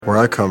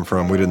I come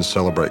from, we didn't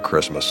celebrate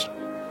Christmas.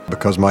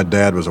 Because my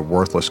dad was a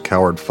worthless,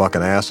 coward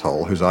fucking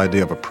asshole whose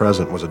idea of a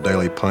present was a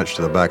daily punch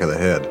to the back of the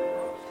head.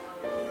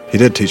 He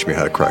did teach me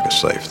how to crack a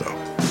safe, though.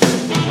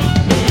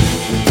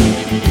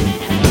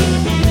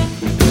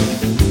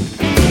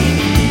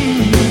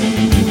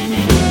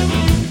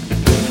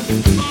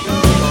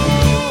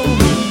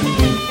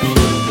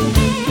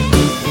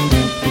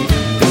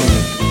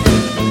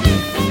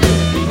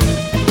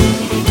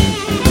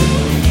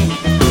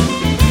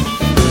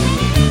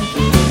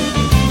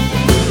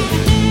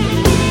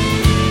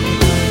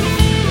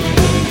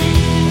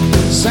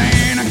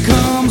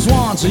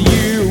 Once a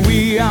year,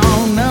 we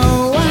all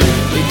know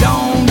they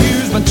don't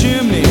use my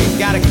chimney,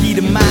 got a key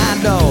to my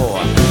door.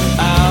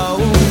 Oh,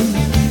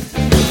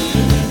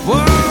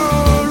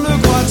 whoa,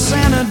 look what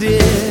Santa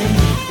did,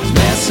 he's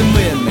messing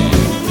with me.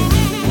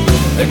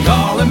 They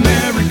call it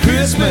Merry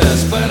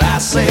Christmas, but I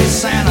say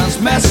Santa's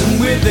messing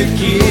with the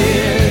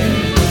kid.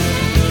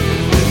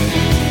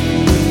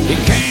 He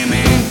came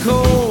in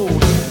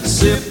cold,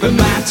 sipping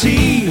my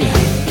tea,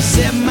 he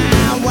set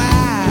my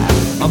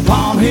wife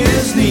upon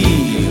his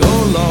knee.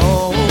 Oh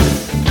Lord,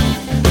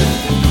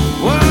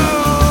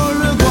 whoa,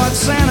 look what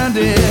Santa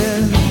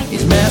did,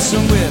 he's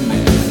messing with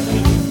me.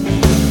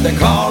 They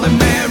call it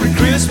Merry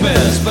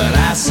Christmas, but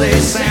I say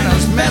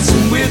Santa's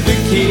messing with the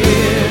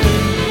kid.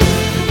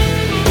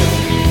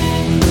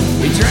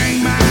 He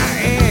drank my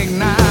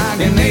eggnog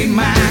and ate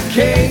my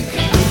cake.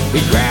 He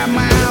grabbed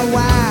my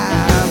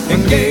wife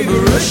and gave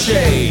her a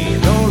shake.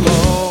 Oh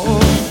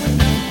Lord,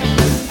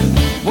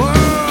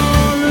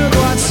 whoa, look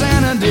what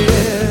Santa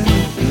did,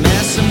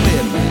 messing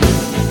with me.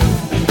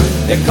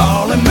 They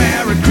call it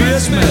Merry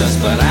Christmas,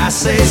 but I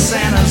say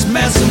Santa's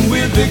messing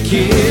with the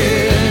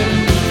kid.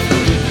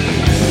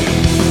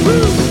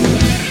 Woo!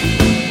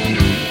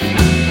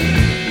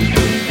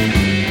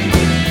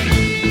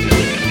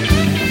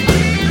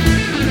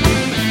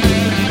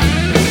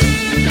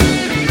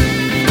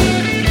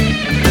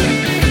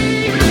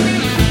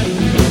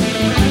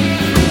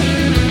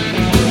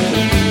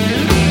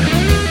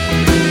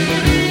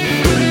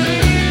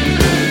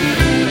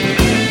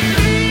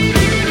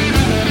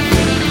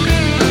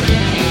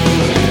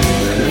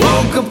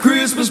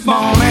 Christmas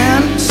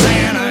morning,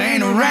 Santa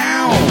ain't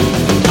around,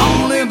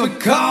 only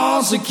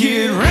because the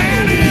kid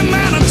ran him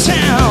out of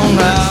town.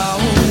 Oh,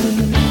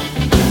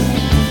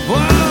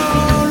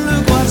 whoa,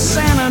 look what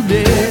Santa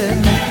did,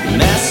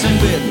 messing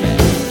with me.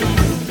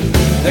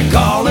 They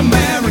call it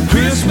Merry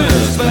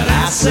Christmas, but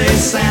I say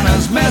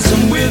Santa's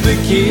messing with the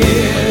kid.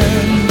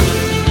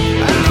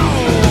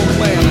 Oh,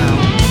 well now.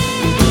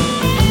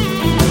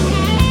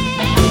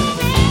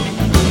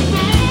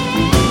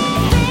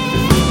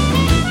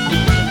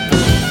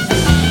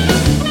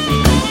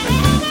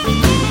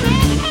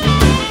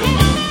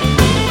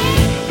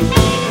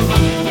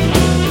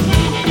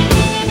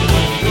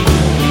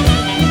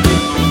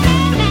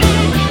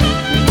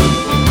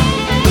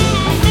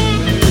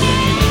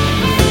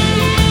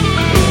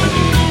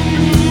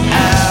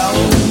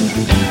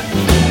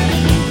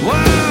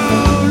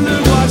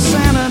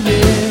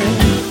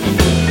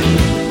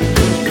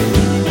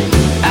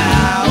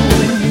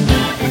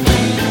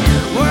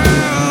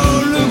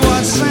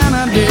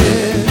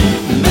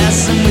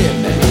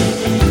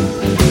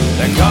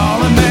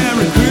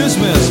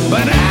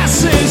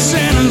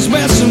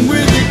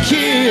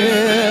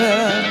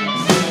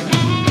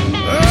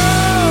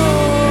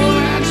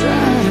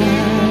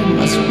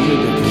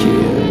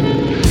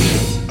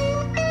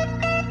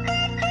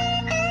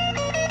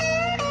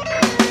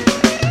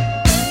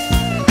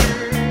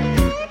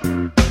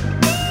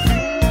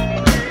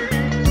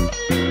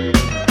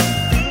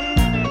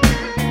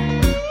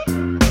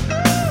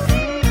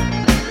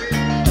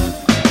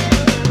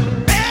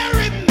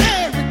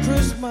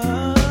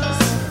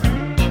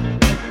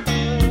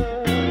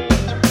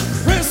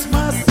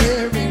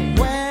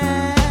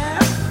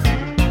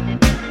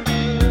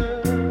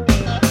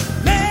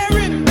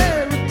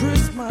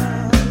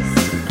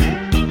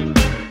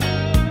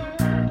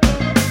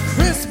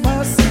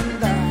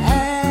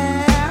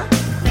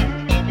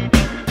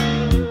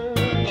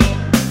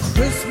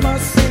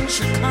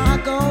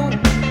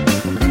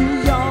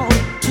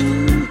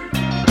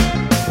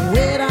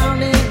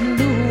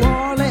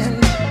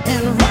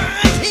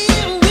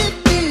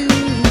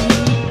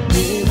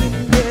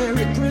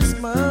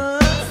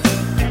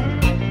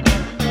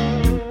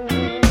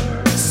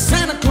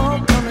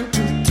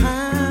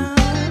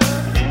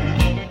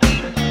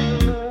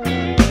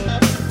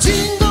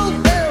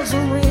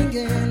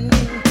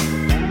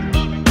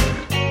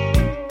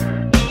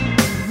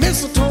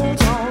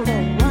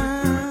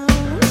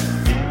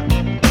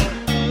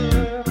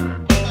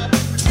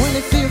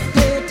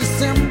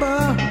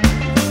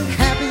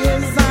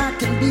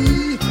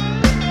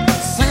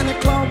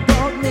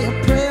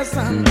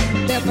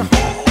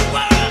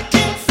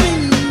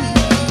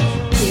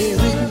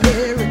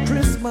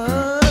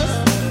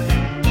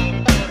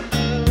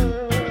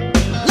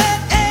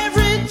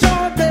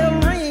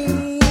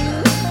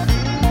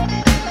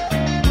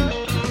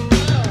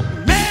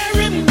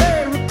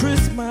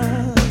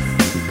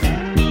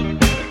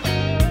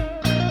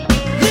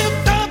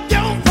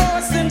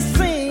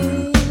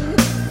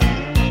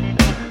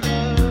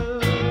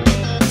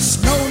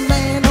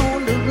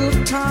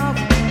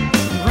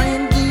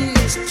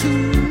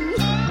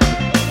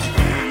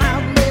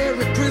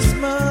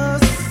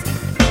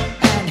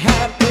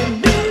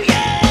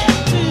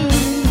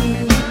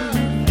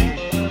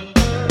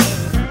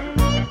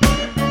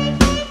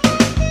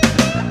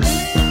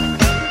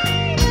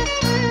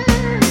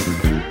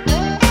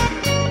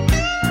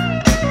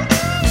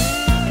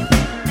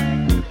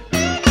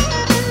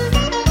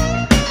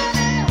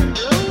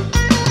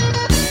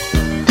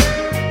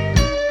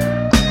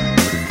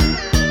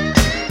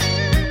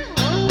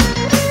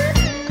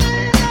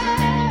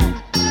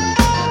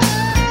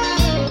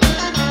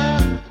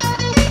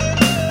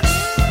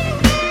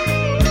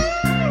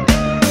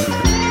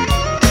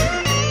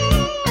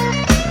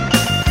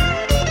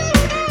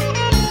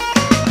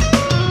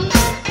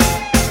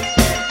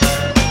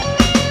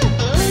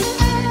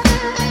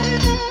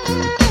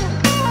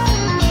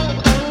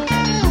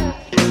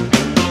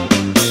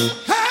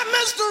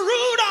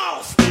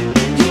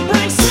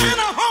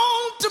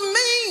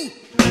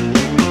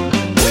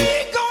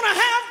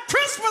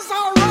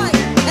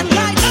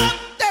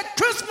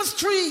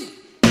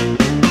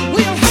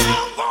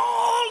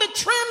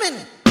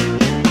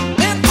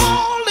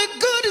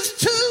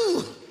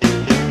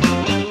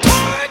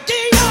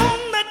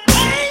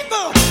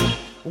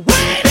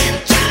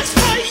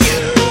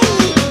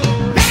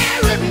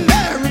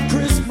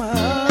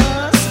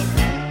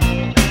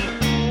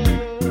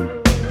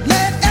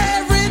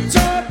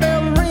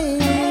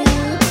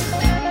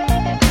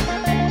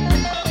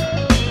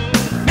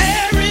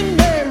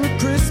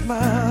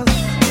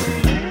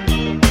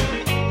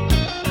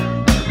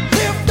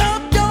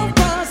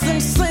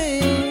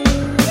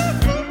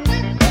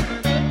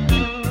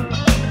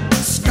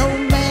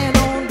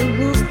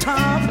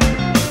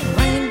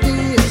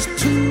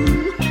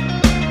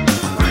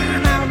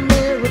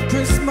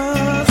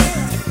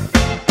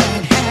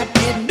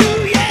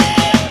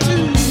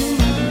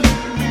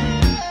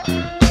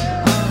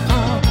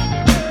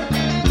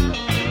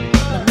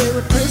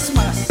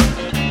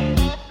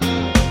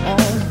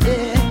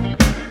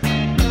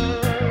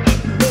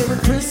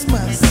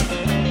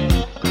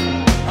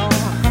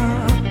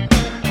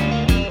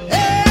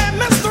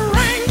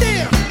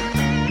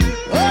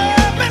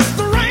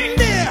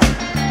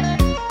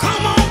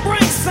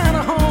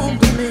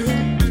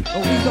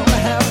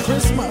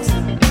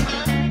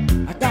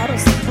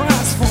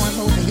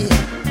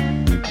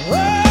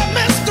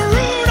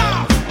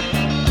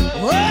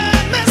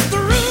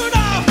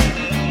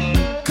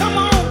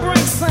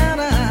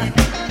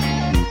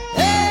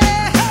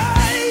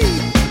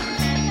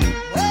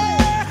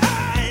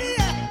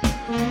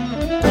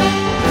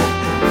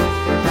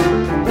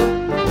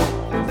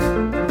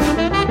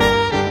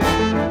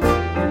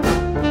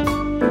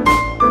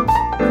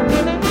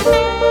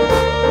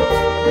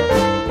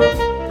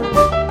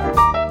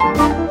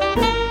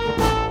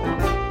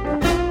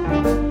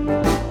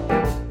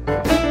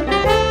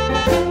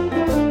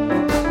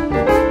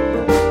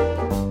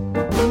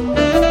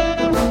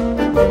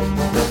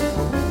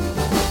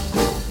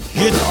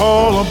 It's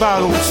all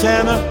about old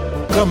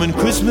Santa coming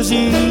Christmas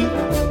Eve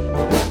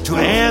to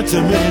answer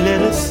many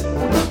letters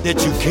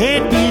that you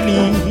can't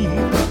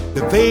believe.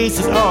 The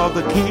faces of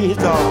the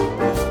kids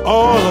are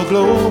all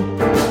aglow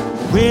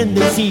when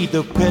they see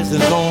the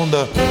presents on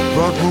the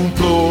front room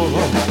floor.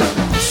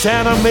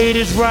 Santa made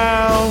his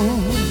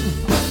round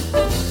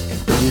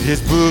and did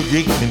his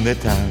boogie in the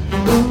town.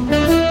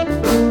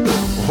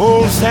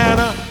 Old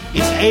Santa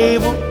is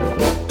able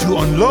to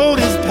unload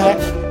his pack,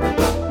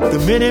 the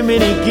many,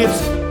 many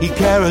gifts he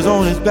carries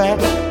on his back.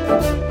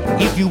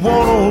 If you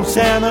want old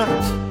Santa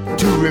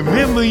to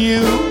remember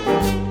you,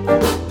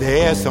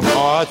 there's some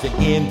odds and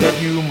ends that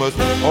you must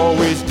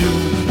always do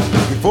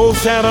before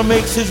Santa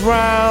makes his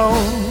round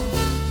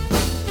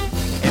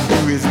and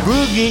do his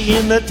boogie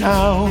in the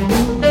town.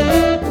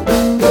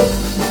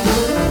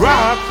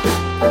 Rock,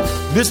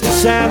 Mr.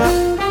 Santa,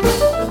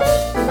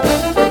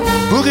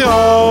 boogie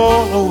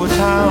all over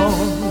town.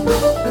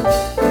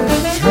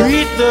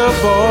 Treat the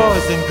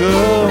boys and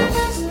girls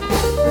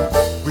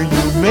when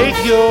you make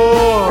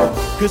your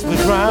Christmas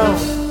round.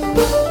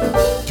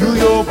 Do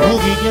your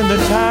boogie in the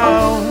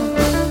town.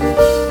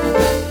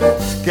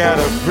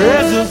 Scatter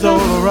presents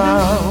all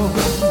around.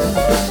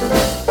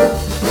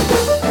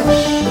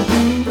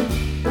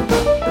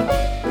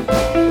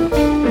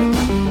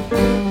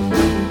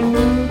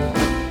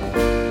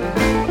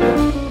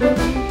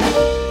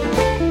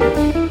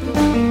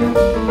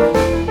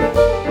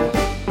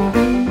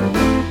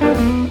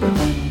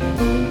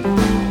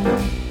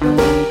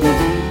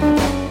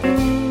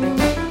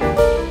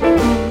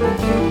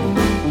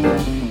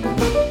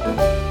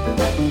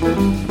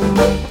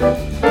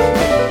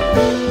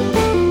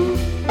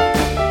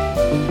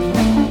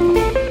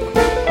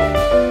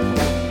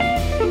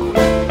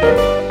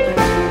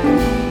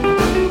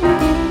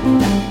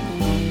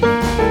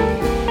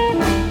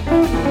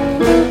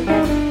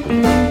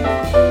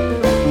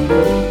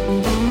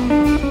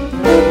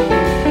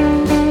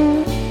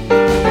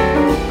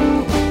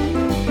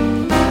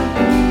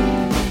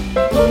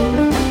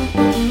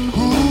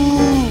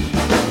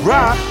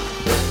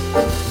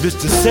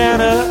 Mr.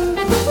 Santa,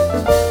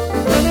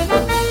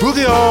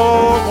 boogie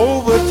all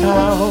over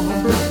town.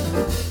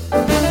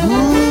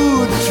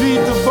 Ooh, treat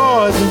the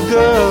boys and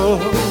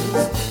girls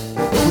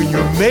when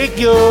you make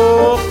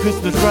your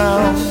Christmas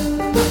round.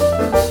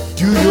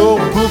 Do your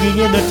boogie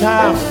in the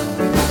town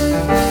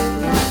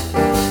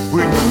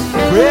with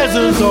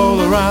presents all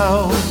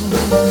around.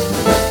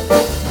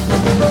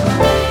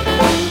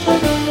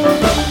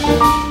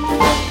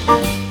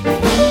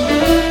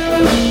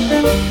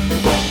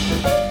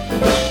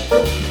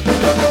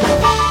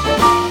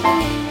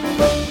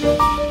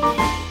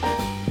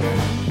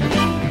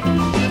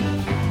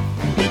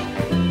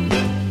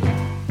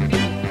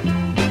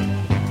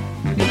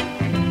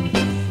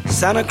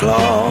 Santa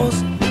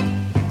Claus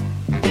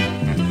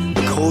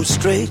goes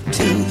straight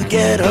to the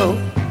ghetto.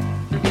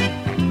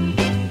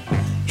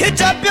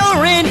 Hitch up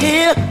your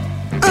reindeer,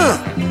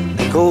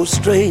 go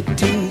straight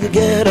to the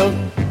ghetto.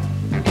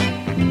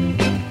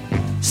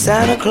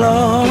 Santa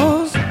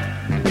Claus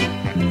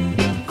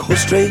goes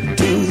straight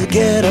to the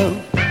ghetto.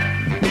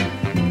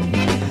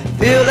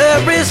 Fill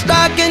every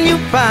stocking you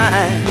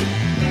find.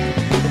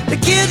 The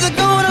kids are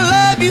gonna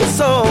love you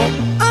so.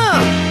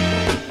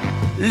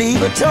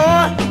 Leave a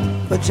toy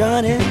for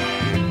Johnny,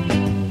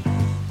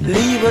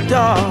 leave a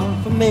doll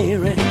for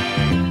Mary,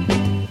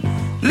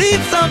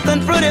 leave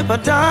something pretty for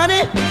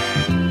Donnie,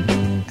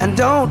 and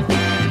don't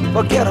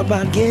forget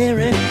about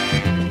Gary.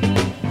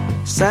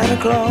 Santa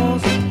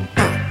Claus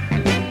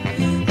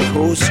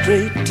goes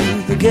straight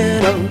to the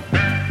ghetto.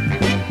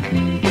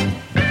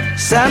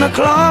 Santa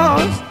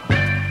Claus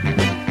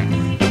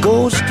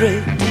goes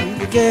straight to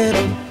the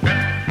ghetto.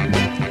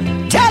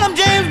 Tell him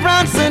James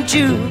Brown sent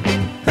you.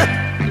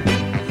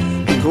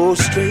 Go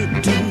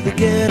straight to the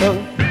ghetto.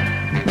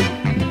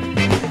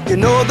 You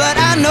know that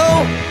I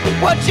know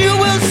what you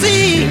will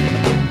see,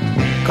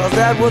 'cause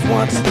that was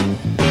once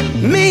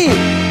me.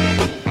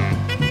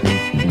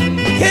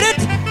 Hit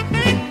it,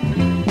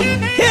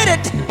 hit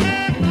it.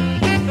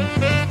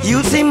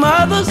 You see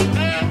mothers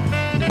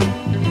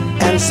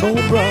and soul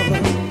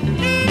brothers.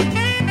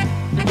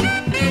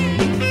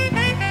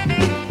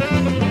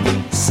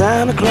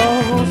 Santa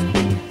Claus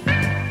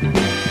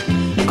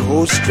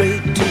goes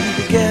straight to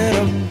the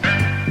ghetto.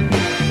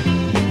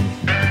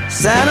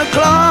 Santa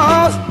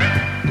Claus,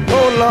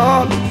 oh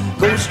Lord,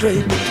 go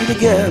straight to the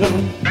ghetto.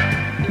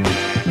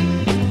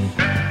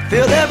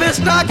 Fill every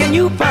stocking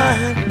you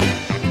find.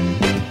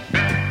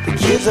 The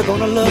kids are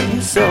gonna love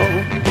you so.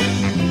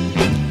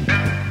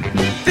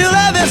 Fill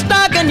every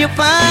stocking you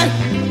find.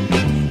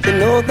 You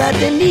know that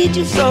they need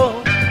you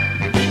so.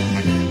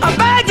 I'm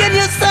begging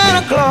you,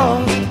 Santa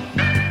Claus,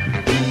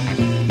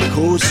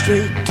 go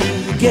straight to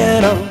the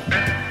ghetto.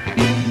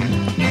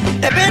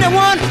 If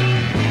anyone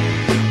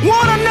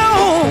wanna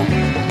know,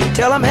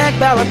 tell him Hank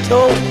Ballard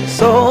told me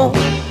so.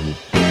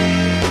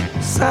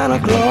 Santa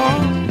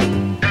Claus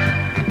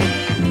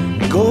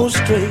goes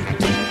straight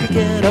to the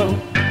ghetto.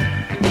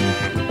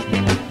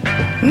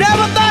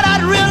 Never thought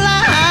I'd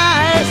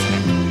realize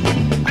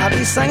I'd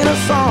He's singing a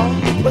song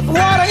with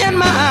water in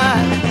my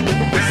eyes.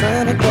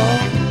 Santa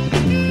Claus,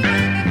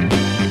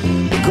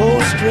 go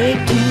straight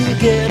to the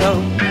ghetto.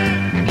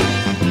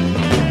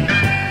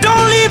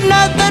 Don't leave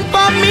nothing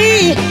for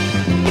me.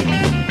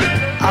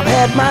 I've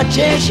had my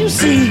chance, you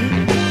see.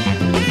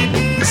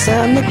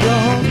 Santa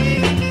Claus,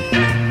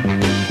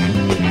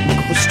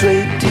 go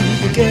straight to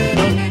the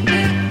ghetto.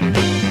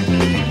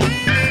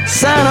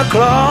 Santa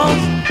Claus,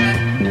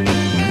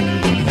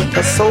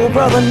 the soul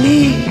brother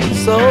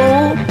needs so.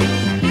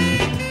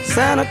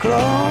 Santa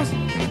Claus,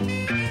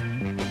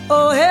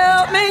 oh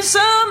help me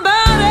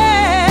somebody.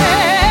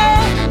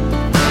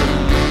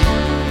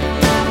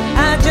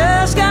 I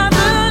just got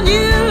the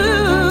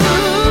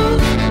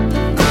news.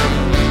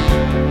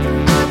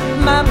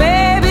 My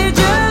baby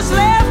just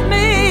left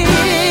me.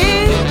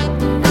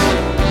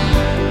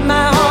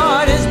 My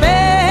heart is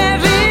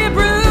badly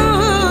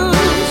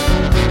bruised.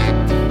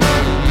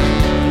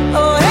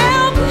 Oh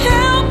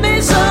help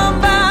me somebody.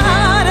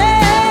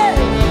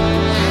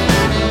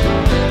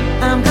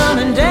 I'm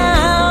coming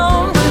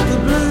down with the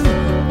blues.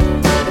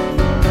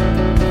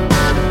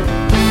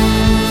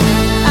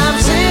 I'm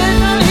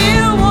sitting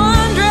here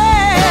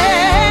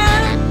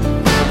wondering,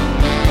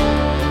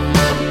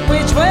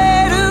 which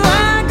way do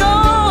I go?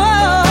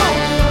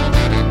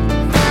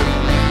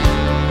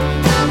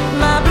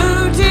 My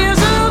blue tears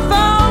are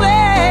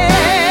falling.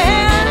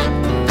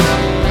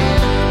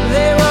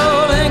 They're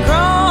rolling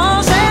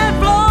across that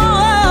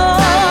floor.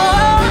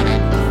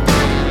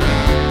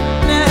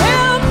 Now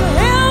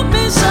help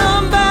me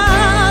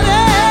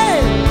somebody.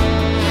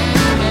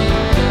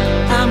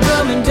 I'm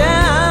coming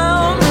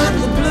down with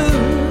the blues.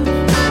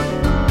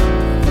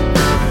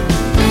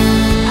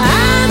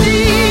 I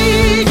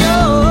need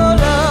your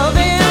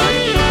loving.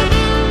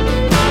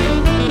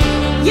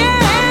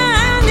 Yeah,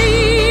 I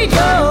need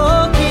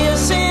your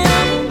kissing.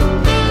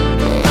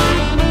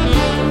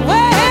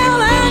 Well,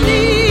 I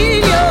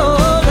need your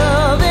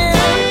loving.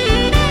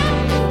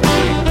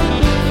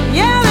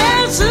 Yeah,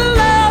 that's the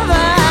love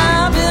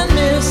I've been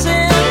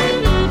missing.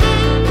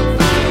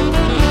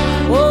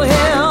 Oh,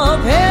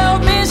 help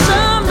me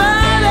somebody.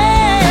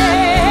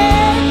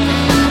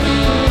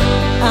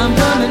 I'm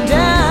coming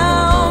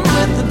down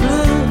with the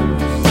blues.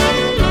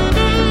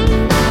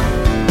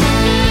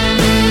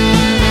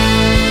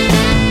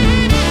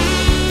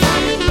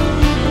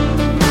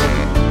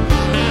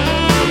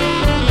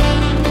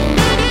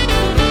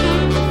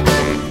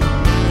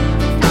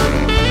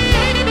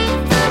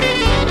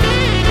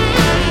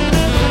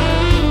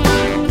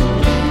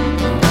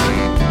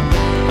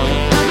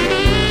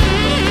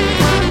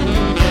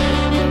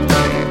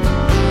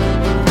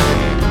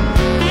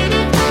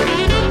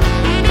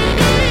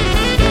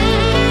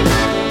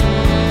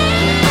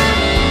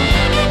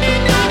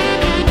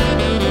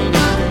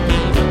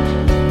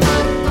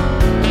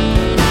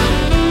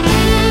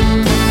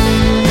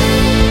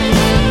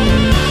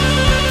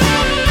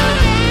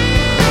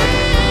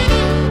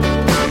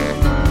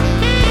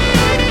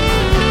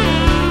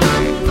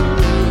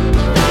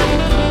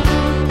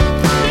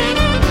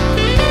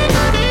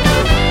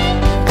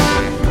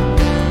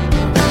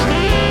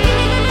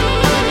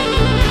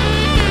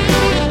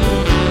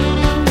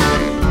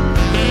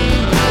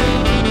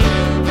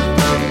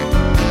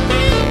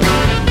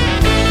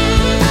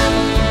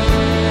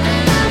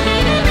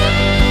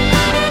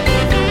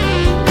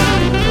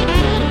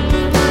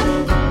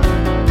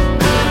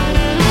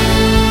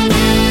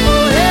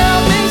 Oh,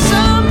 help me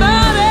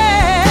somebody.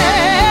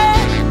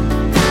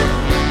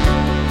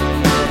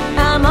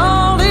 I'm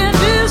all in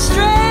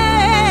distress.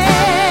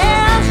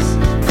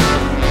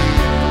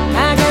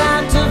 I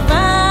got to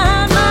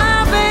find my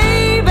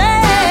baby.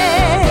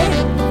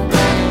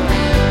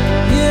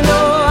 You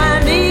know I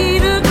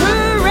need a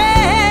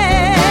caress.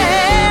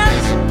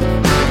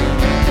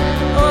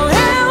 Oh,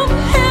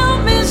 help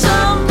me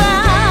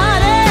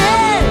somebody.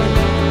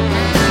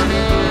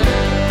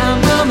 I'm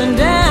coming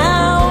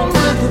down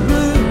with the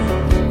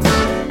blues.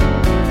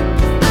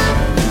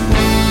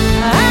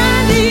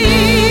 I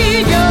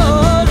need your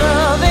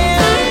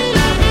loving.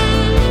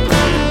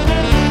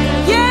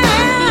 Yeah,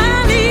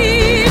 I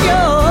need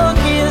your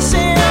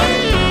kissing.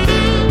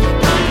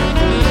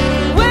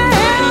 Well,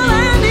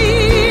 I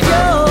need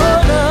your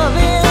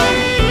loving.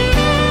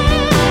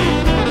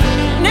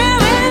 Now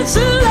it's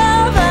the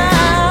love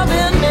I've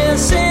been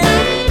missing.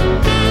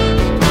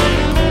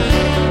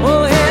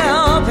 Oh,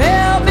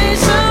 help me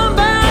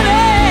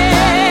somebody.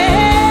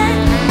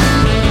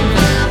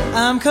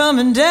 I'm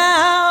coming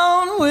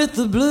down with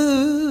the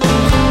blues.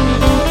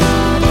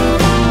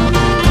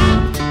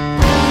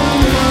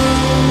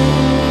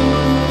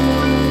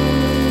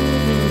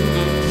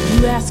 You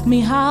ask me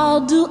how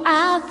do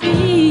I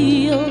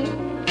feel?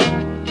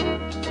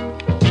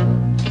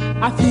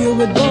 I feel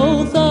with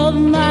both of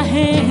my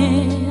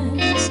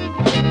hands,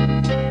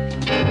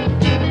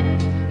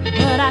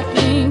 but I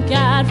think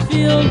I'd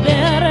feel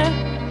better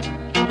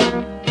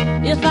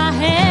if I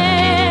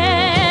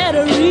had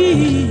a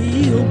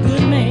real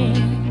good man.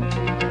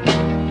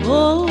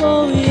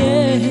 Oh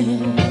yeah,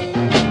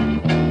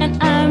 and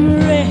I'm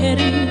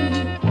ready.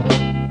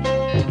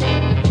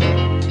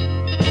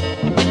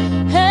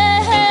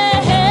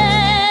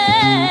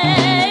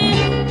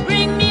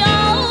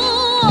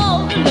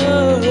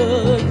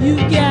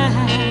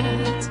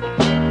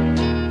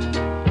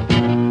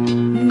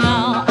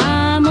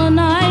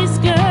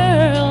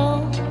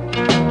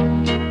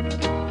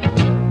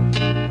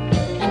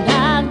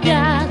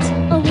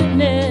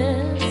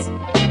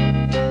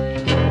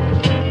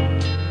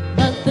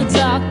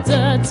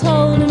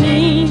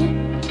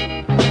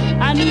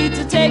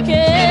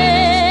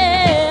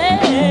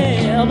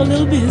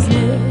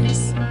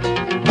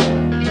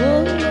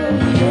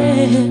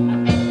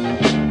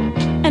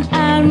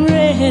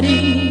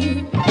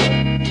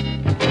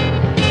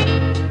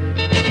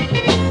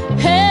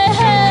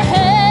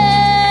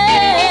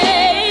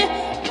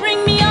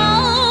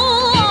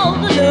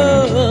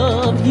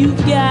 you've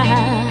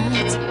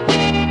got.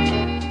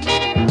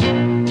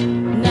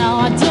 Now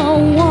I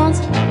don't want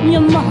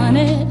your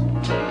money.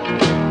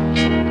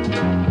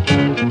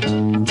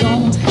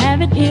 Don't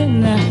have it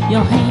in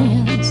your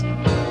hands.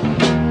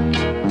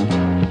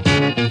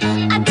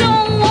 I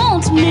don't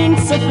want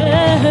minks or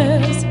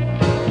furs,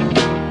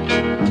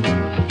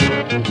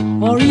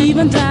 or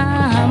even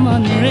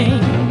diamond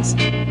rings.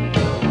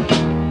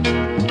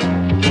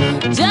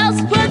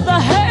 Just put the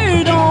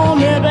hurt on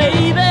me,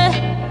 baby,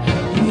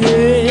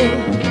 yeah,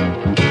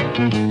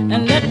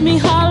 and let me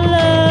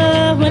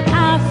holler when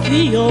I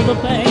feel the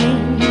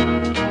pain.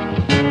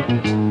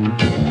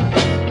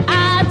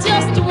 I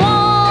just want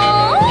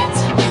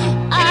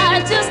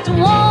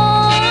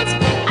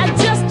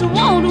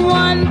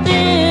one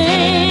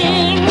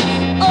thing.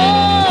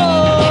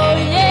 Oh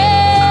yeah.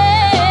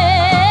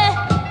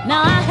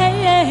 Now I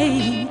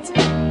hate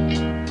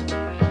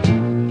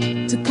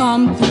to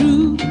come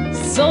through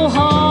so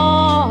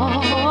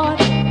hard,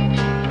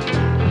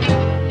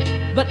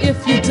 but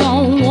if you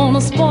don't want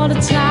to spoil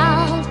a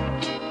child,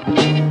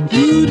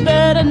 you'd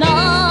better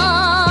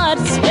not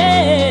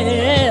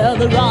spare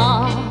the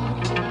rod.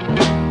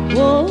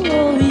 Oh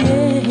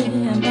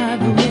yeah, and by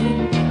the way,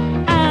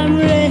 I'm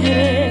ready.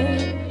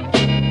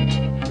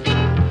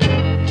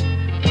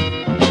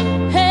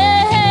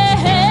 Hey, hey,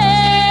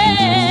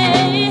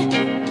 hey,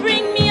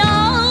 bring me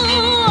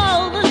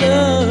all the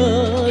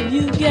love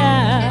you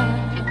got.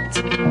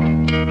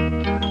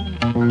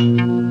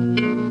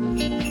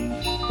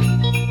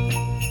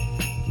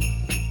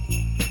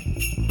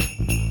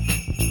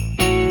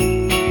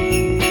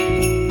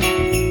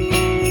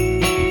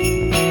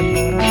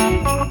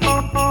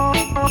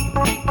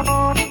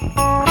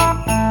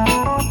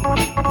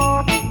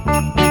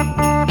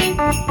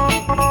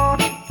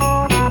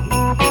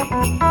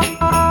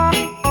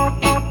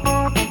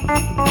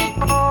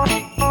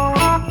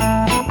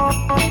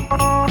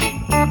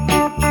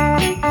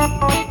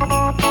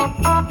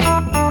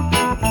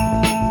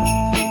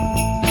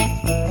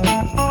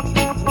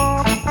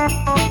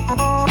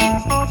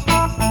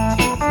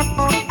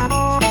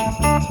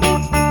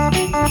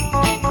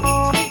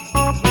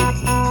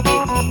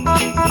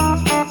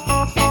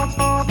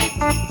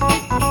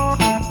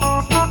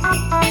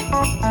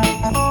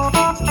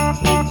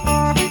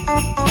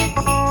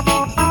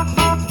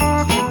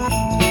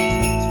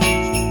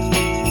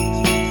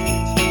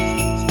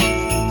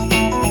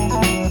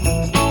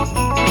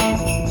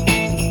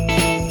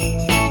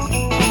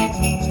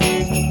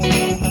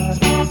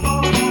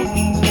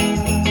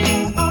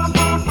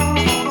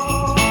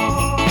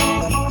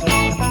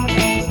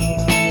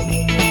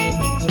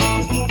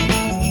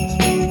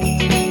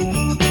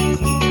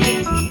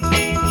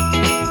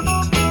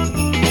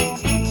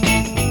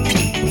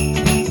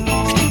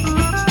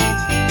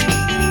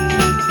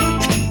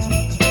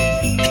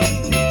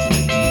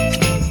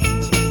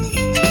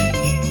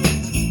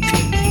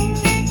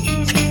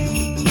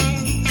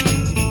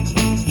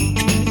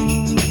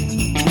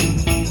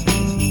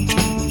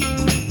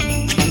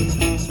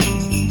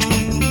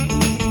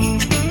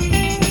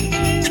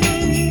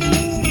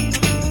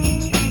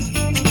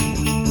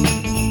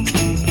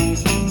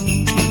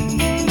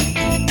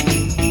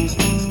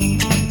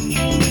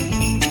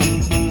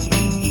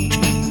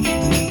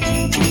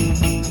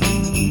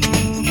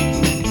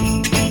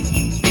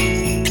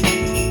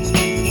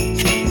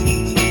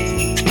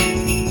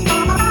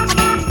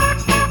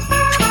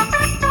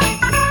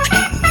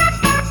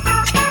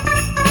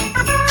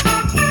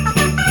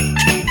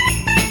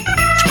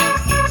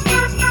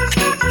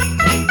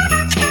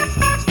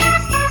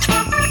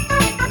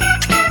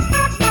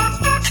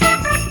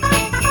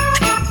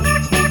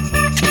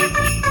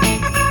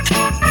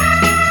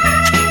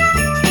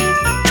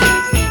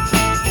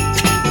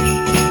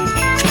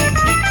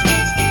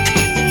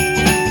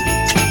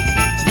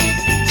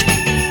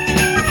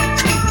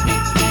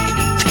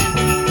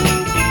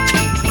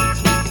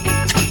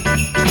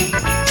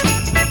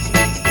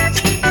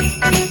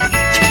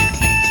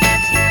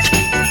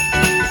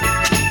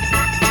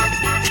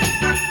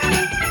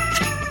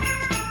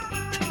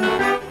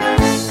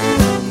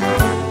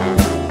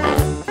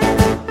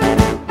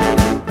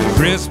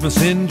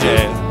 Christmas in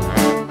jail,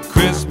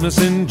 Christmas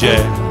in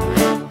jail.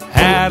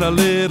 Had a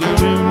little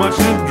too much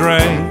to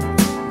drink.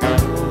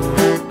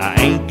 I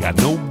ain't got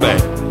no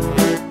bag,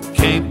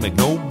 can't make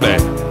no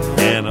bag,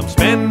 and I'm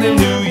spending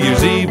New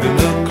Year's Eve in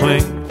the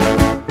clink.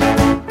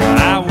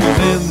 I was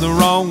in the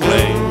wrong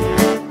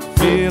lane,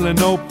 feeling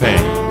no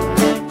pain.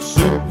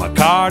 Suit my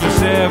car to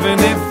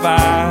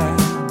 75,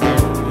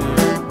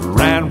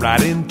 ran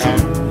right into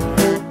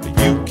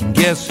you can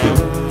guess who,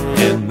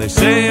 and they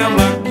say I'm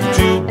lucky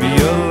to be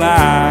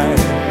alive.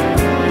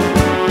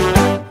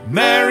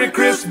 Merry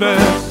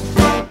Christmas,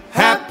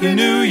 Happy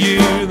New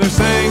Year, they're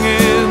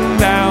singing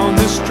down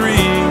the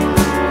street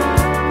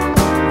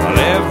while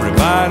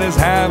everybody's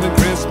having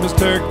Christmas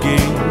turkey.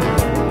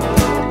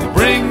 They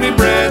bring me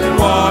bread and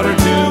water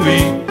to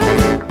eat.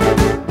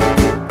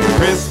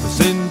 Christmas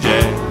in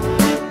jail,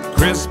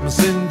 Christmas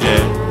in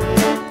jail.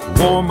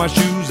 Wore my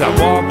shoes, I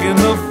walk in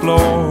the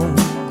floor.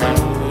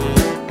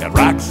 Got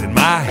rocks in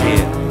my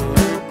head,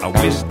 I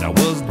wished I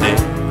was dead.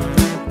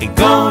 Ain't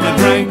gonna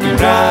drink and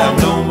drive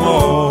no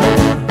more.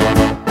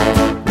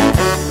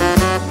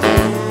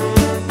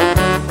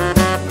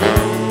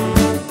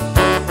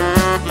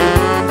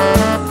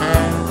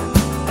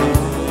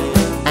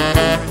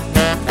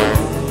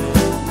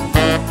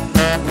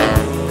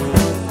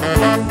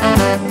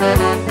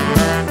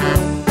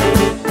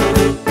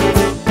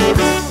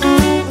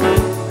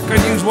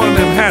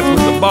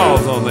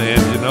 Balls on the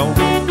end, you know.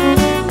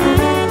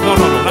 No,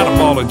 not a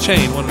ball and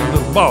chain, one of the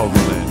little balls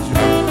on the end, you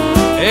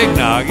know.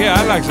 Eggnog, yeah,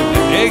 I'd like some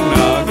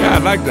eggnog. Yeah,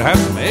 I'd like to have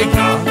some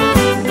eggnog.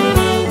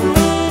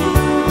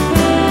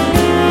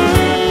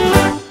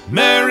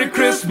 Merry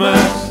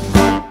Christmas,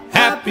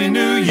 Happy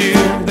New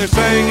Year, they're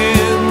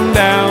singing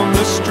down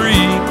the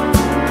street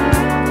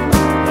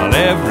while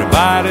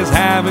everybody's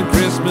having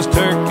Christmas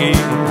turkey.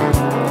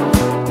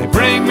 They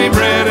bring me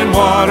bread and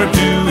water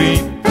to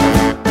eat.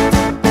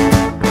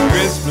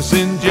 Christmas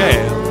in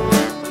jail,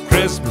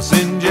 Christmas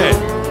in jail.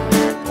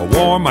 I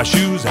wore my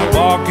shoes, I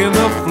walk in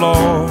the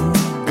floor.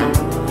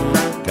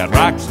 Got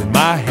rocks in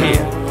my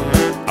head,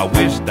 I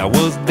wished I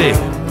was dead.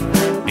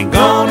 Ain't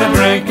gonna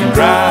drink and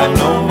drive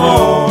no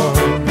more.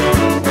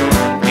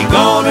 Ain't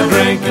gonna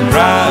drink and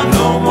drive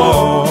no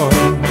more.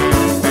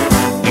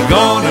 Ain't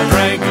gonna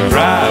drink and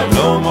drive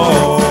no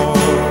more.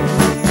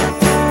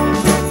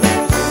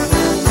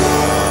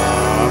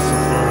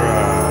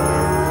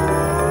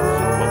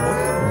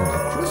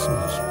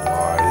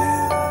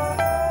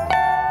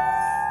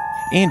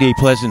 And a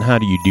pleasant how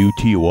do you do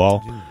to you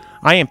all.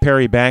 I am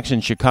Perry Bax in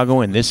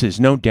Chicago, and this is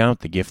no doubt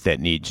the gift that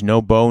needs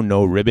no bow,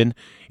 no ribbon.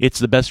 It's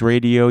the best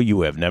radio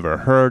you have never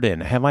heard,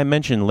 and have I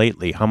mentioned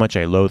lately how much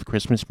I loathe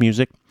Christmas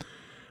music?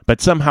 But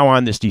somehow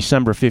on this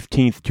December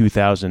 15th,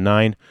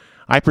 2009,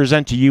 I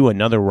present to you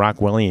another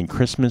Rockwellian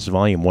Christmas,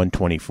 Volume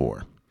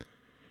 124.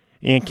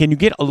 And can you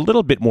get a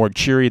little bit more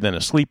cheery than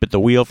Asleep at the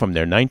Wheel from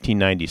their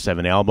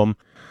 1997 album?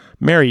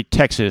 Merry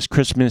Texas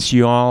Christmas,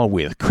 y'all,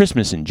 with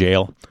Christmas in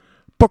Jail.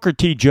 Booker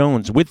T.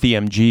 Jones with the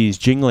MGs,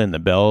 Jingling the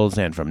Bells,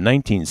 and from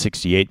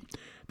 1968,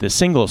 the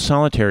single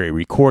solitary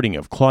recording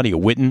of Claudia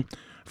Whitten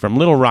from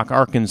Little Rock,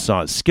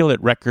 Arkansas, Skillet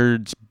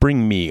Records,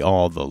 Bring Me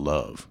All the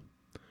Love.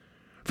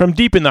 From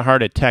deep in the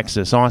heart of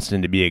Texas,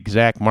 Austin to be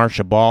exact,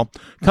 Marcia Ball,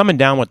 coming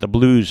down with the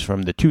blues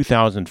from the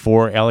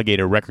 2004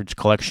 Alligator Records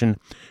collection,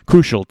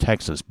 Crucial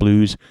Texas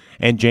Blues,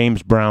 and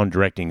James Brown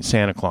directing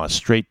Santa Claus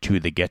Straight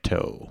to the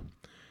Ghetto.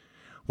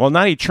 Well,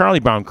 not a Charlie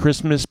Brown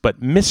Christmas, but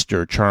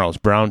Mr. Charles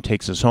Brown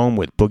takes us home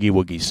with Boogie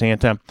Woogie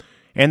Santa,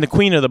 and the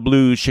Queen of the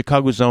Blues,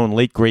 Chicago's own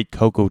late great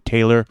Coco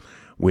Taylor,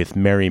 with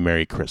Merry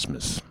Merry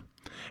Christmas.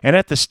 And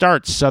at the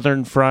start,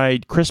 Southern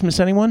Fried Christmas,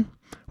 anyone?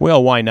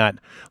 Well, why not?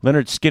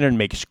 Leonard Skinner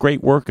makes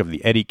great work of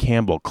the Eddie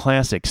Campbell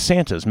classic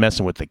Santa's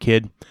Messin' with the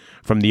Kid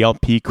from the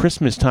LP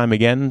Christmas Time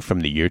Again from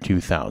the year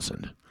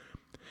 2000.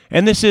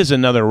 And this is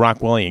another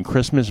Rockwellian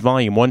Christmas,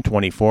 Volume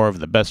 124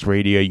 of the best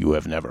radio you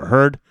have never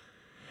heard.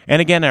 And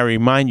again, I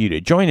remind you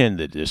to join in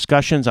the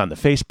discussions on the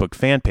Facebook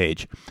fan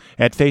page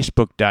at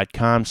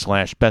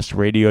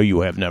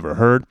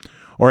facebook.com/bestradio-you-have-never-heard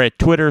or at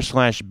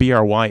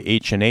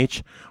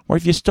Twitter/BRYHNH, or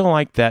if you still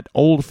like that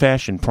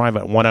old-fashioned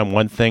private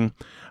one-on-one thing,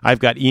 I've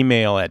got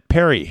email at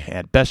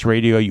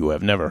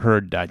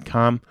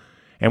perry@bestradioyouhaveneverheard.com,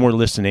 and we're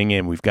listening,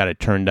 and we've got it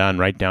turned on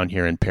right down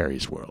here in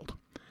Perry's World.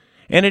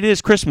 And it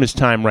is Christmas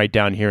time right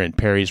down here in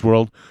Perry's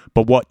World,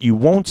 but what you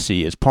won't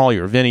see is Paulie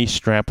or Vinny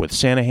strapped with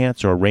Santa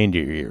hats or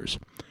reindeer ears.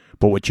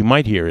 But what you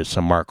might hear is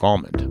some Mark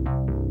Almond.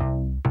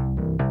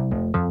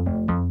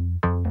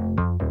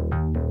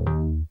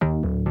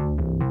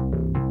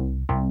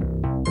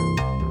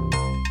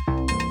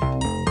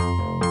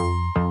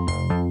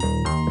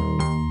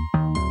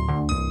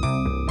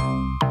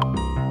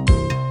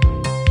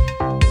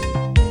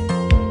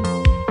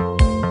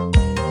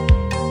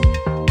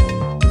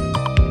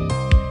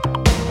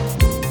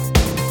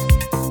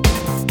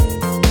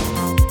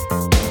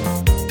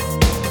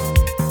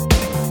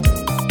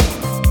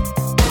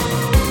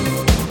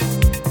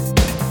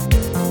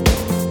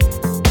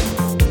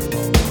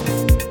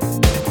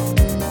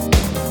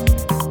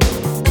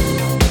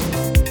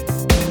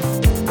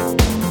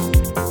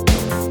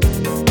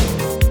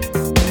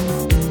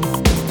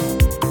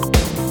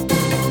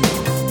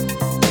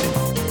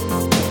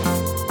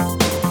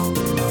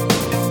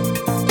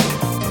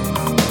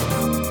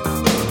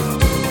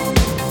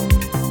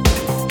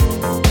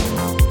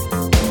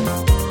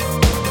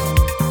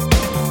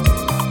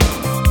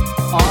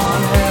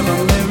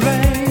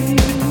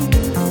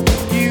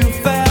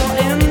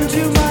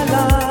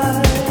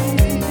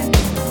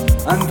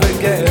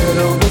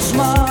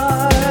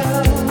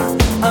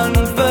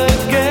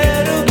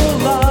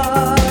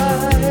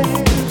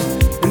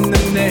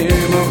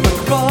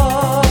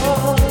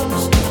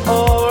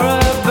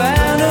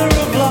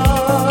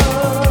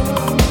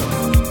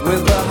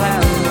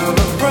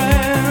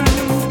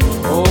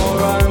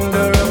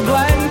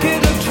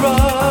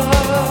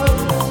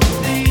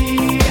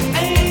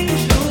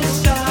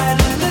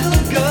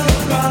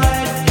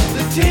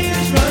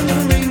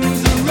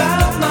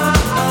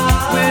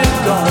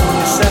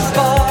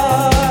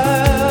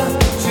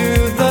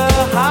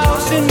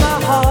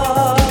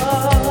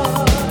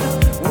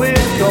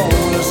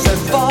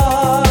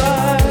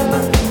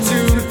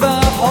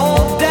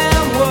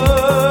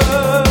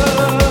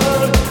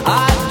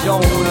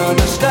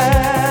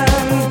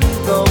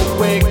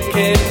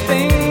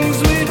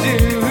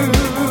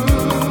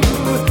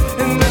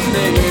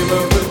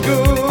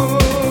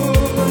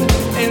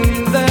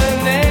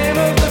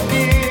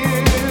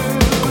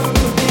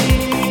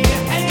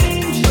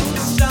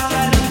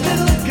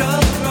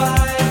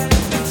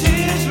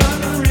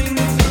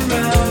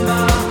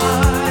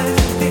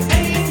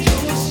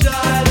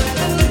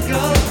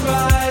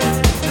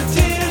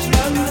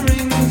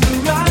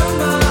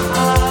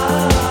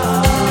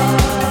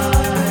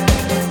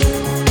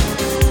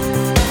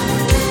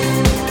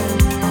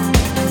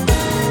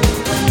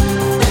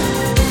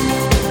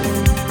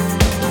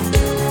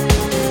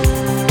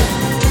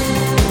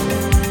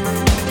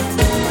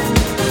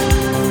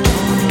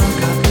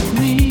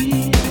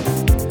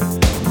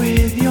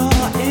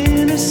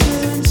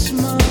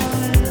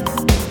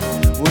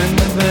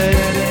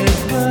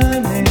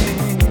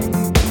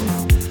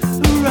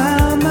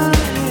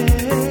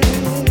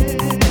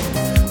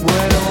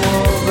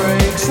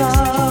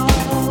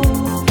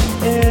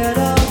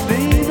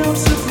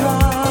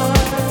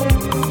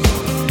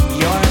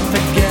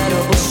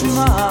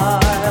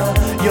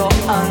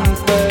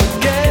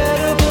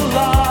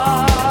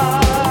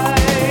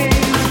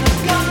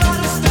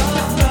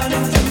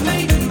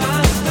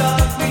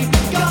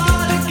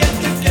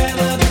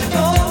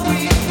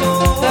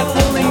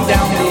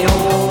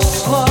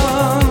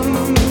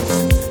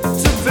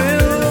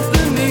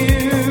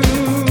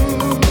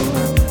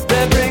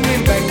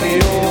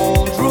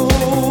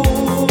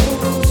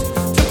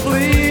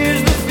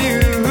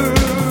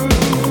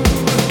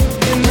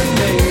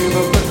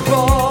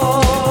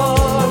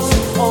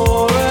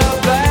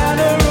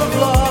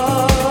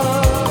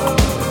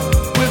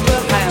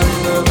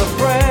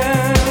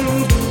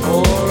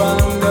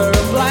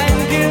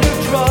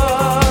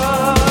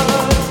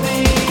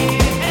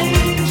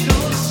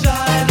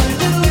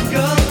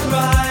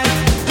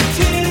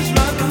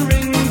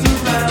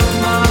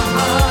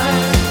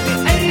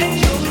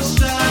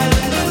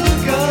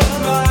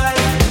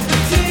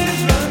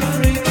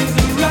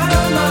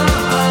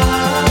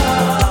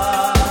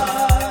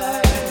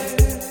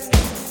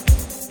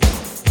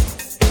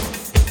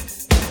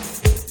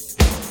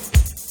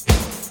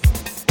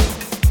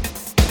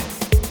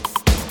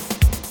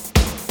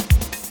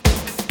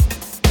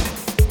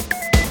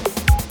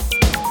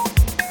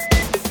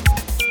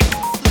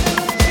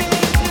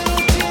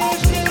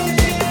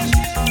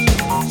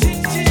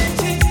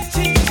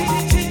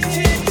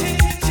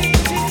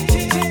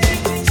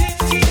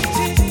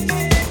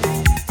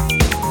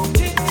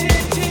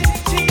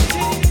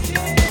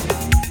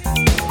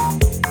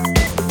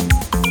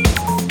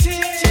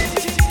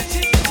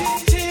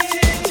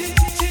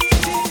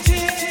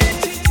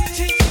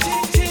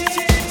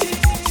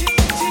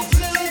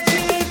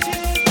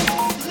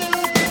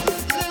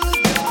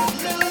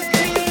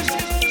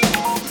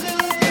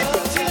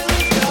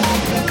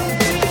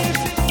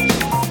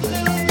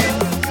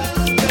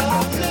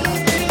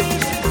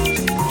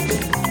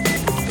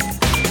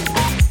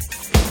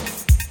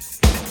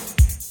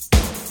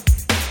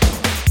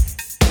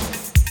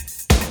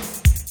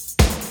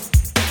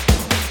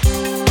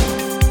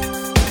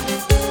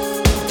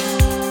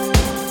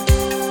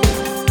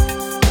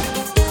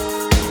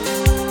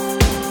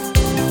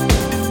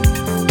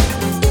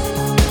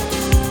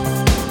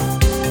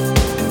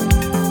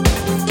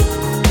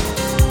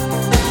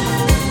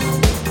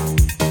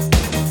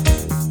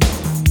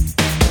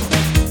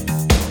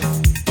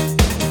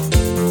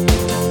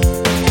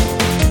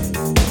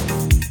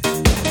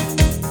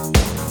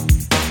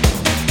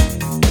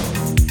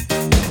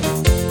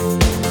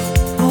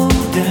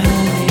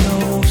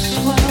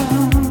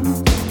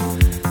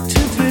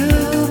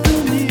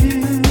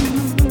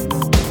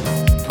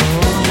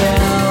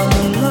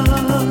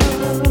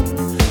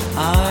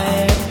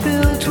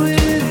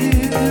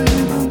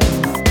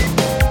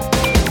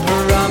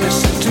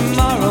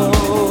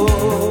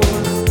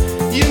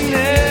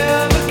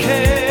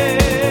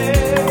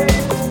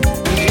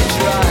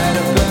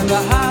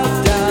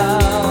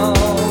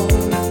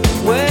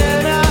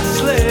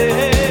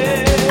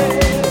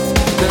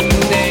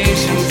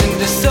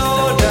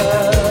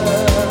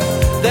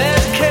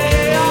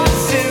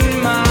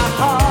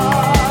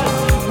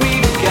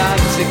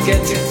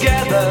 get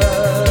together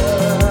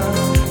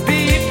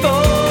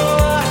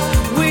before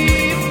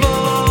we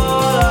fall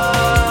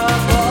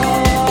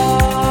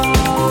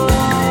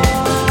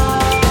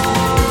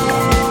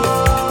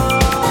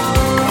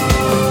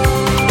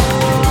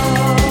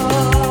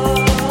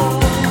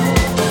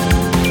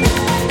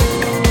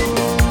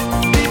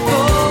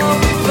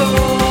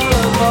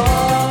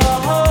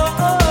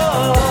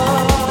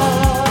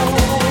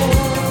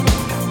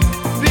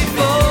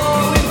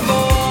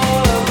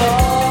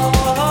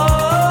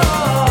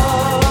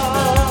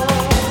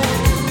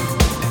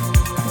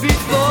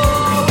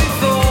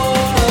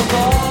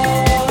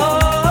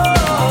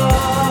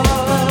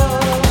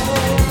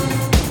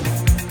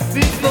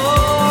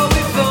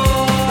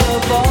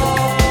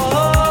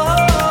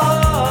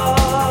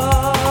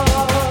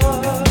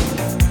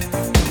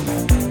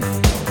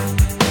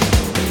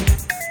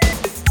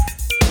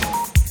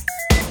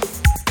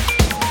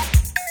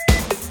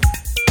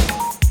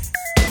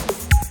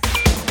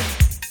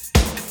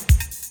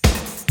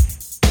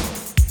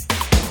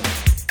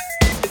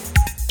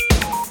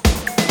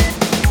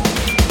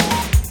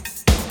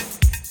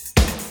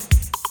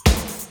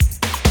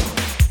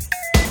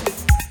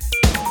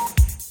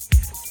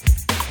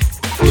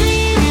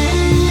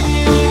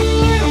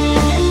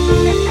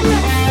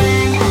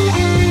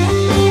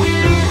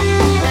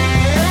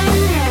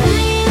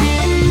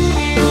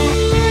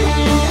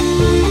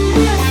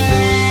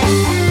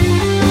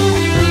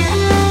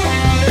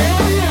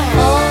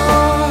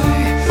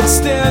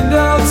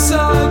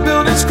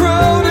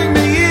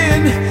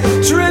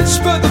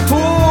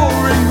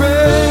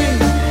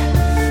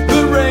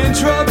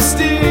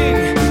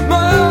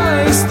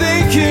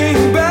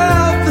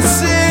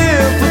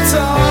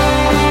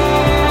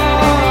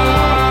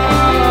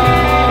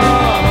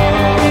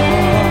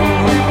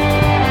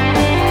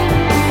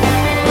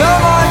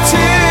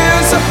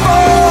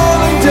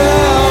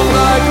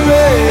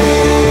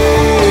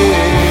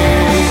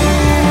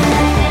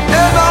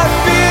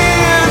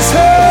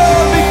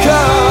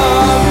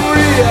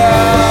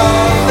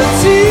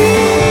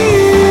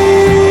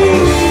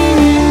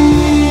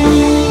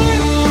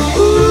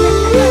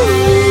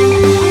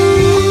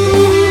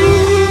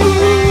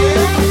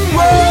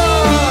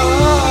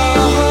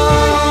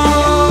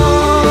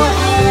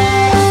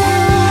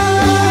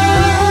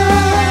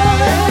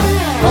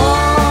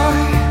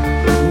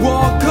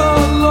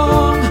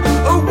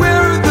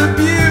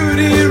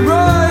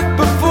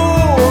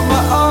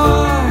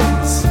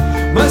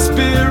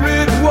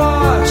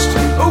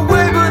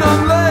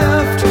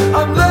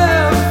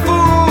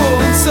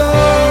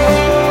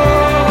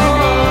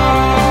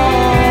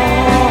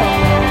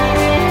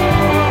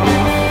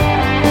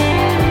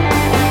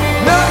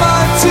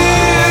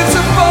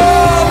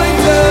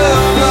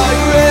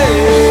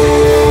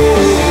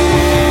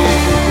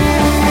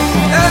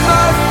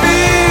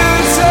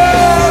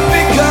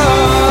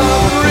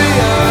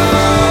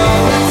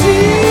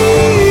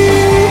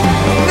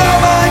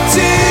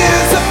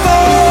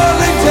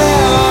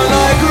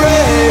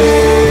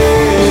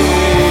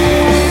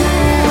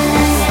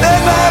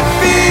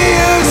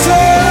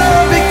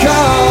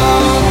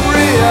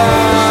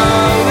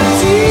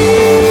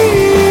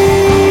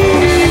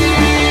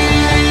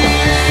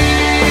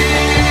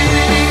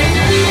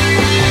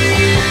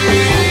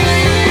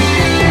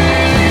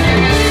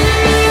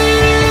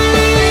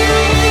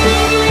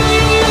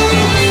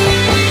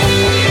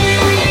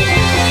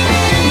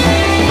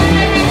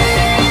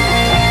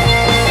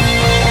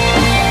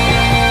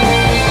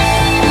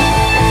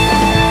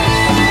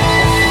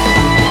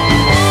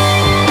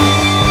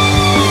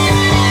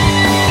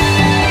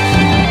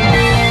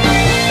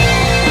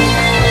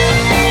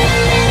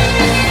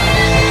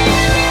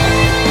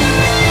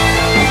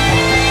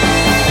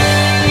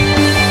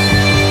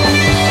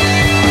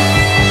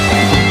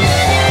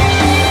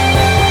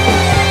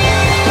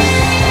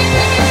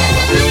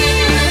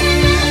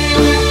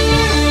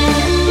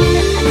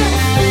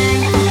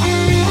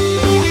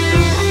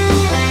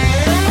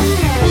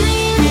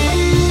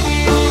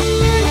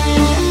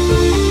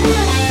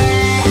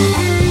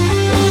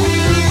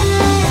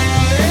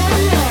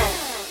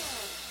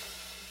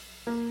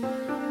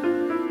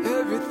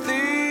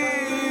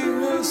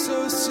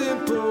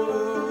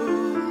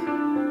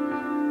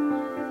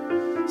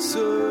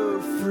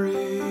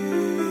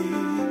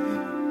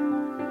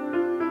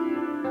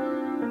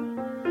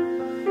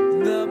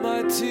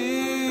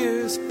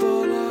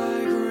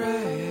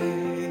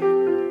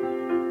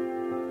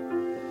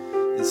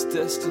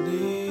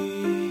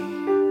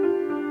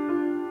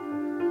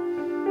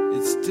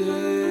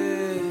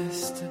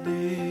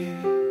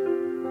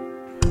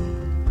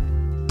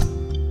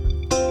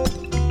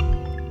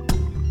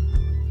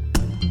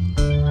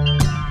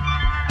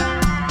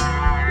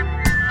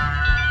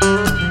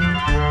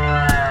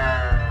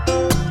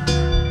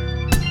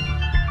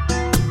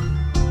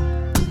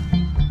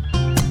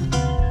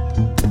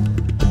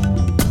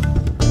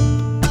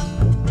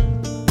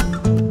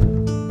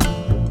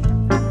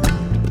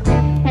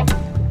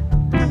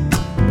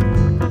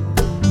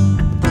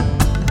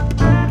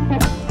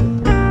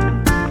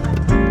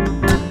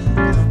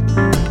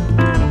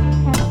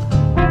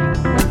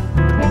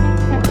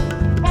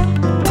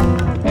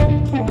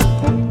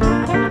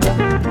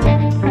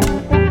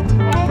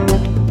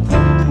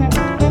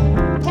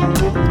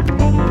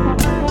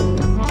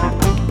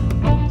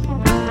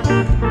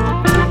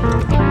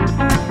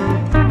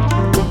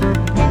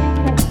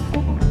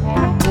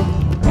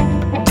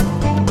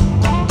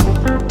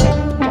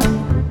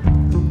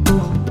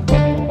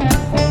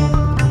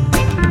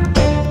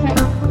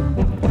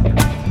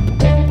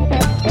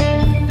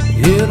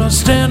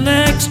stand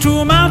next to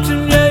a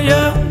mountain, yeah,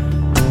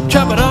 yeah.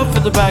 Chop it off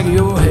with the back of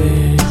your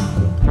head.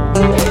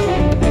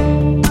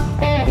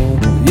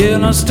 Yeah,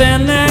 and I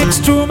stand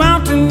next to a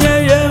mountain, yeah,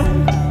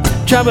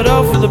 yeah. Chop it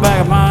off with the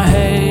back of my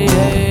head.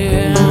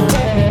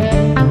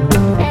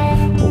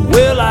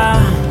 Well, I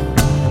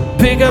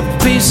pick up the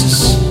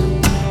pieces,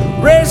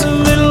 raise a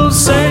little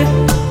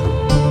sand.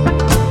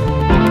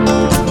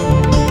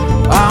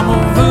 I'm a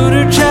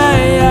voodoo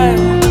child.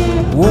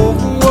 Whoa,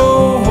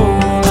 whoa,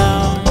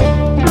 now.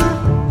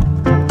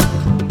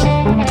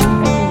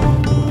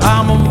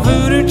 I'm a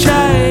voodoo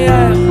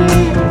child.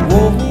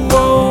 Whoa,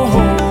 whoa,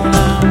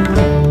 now.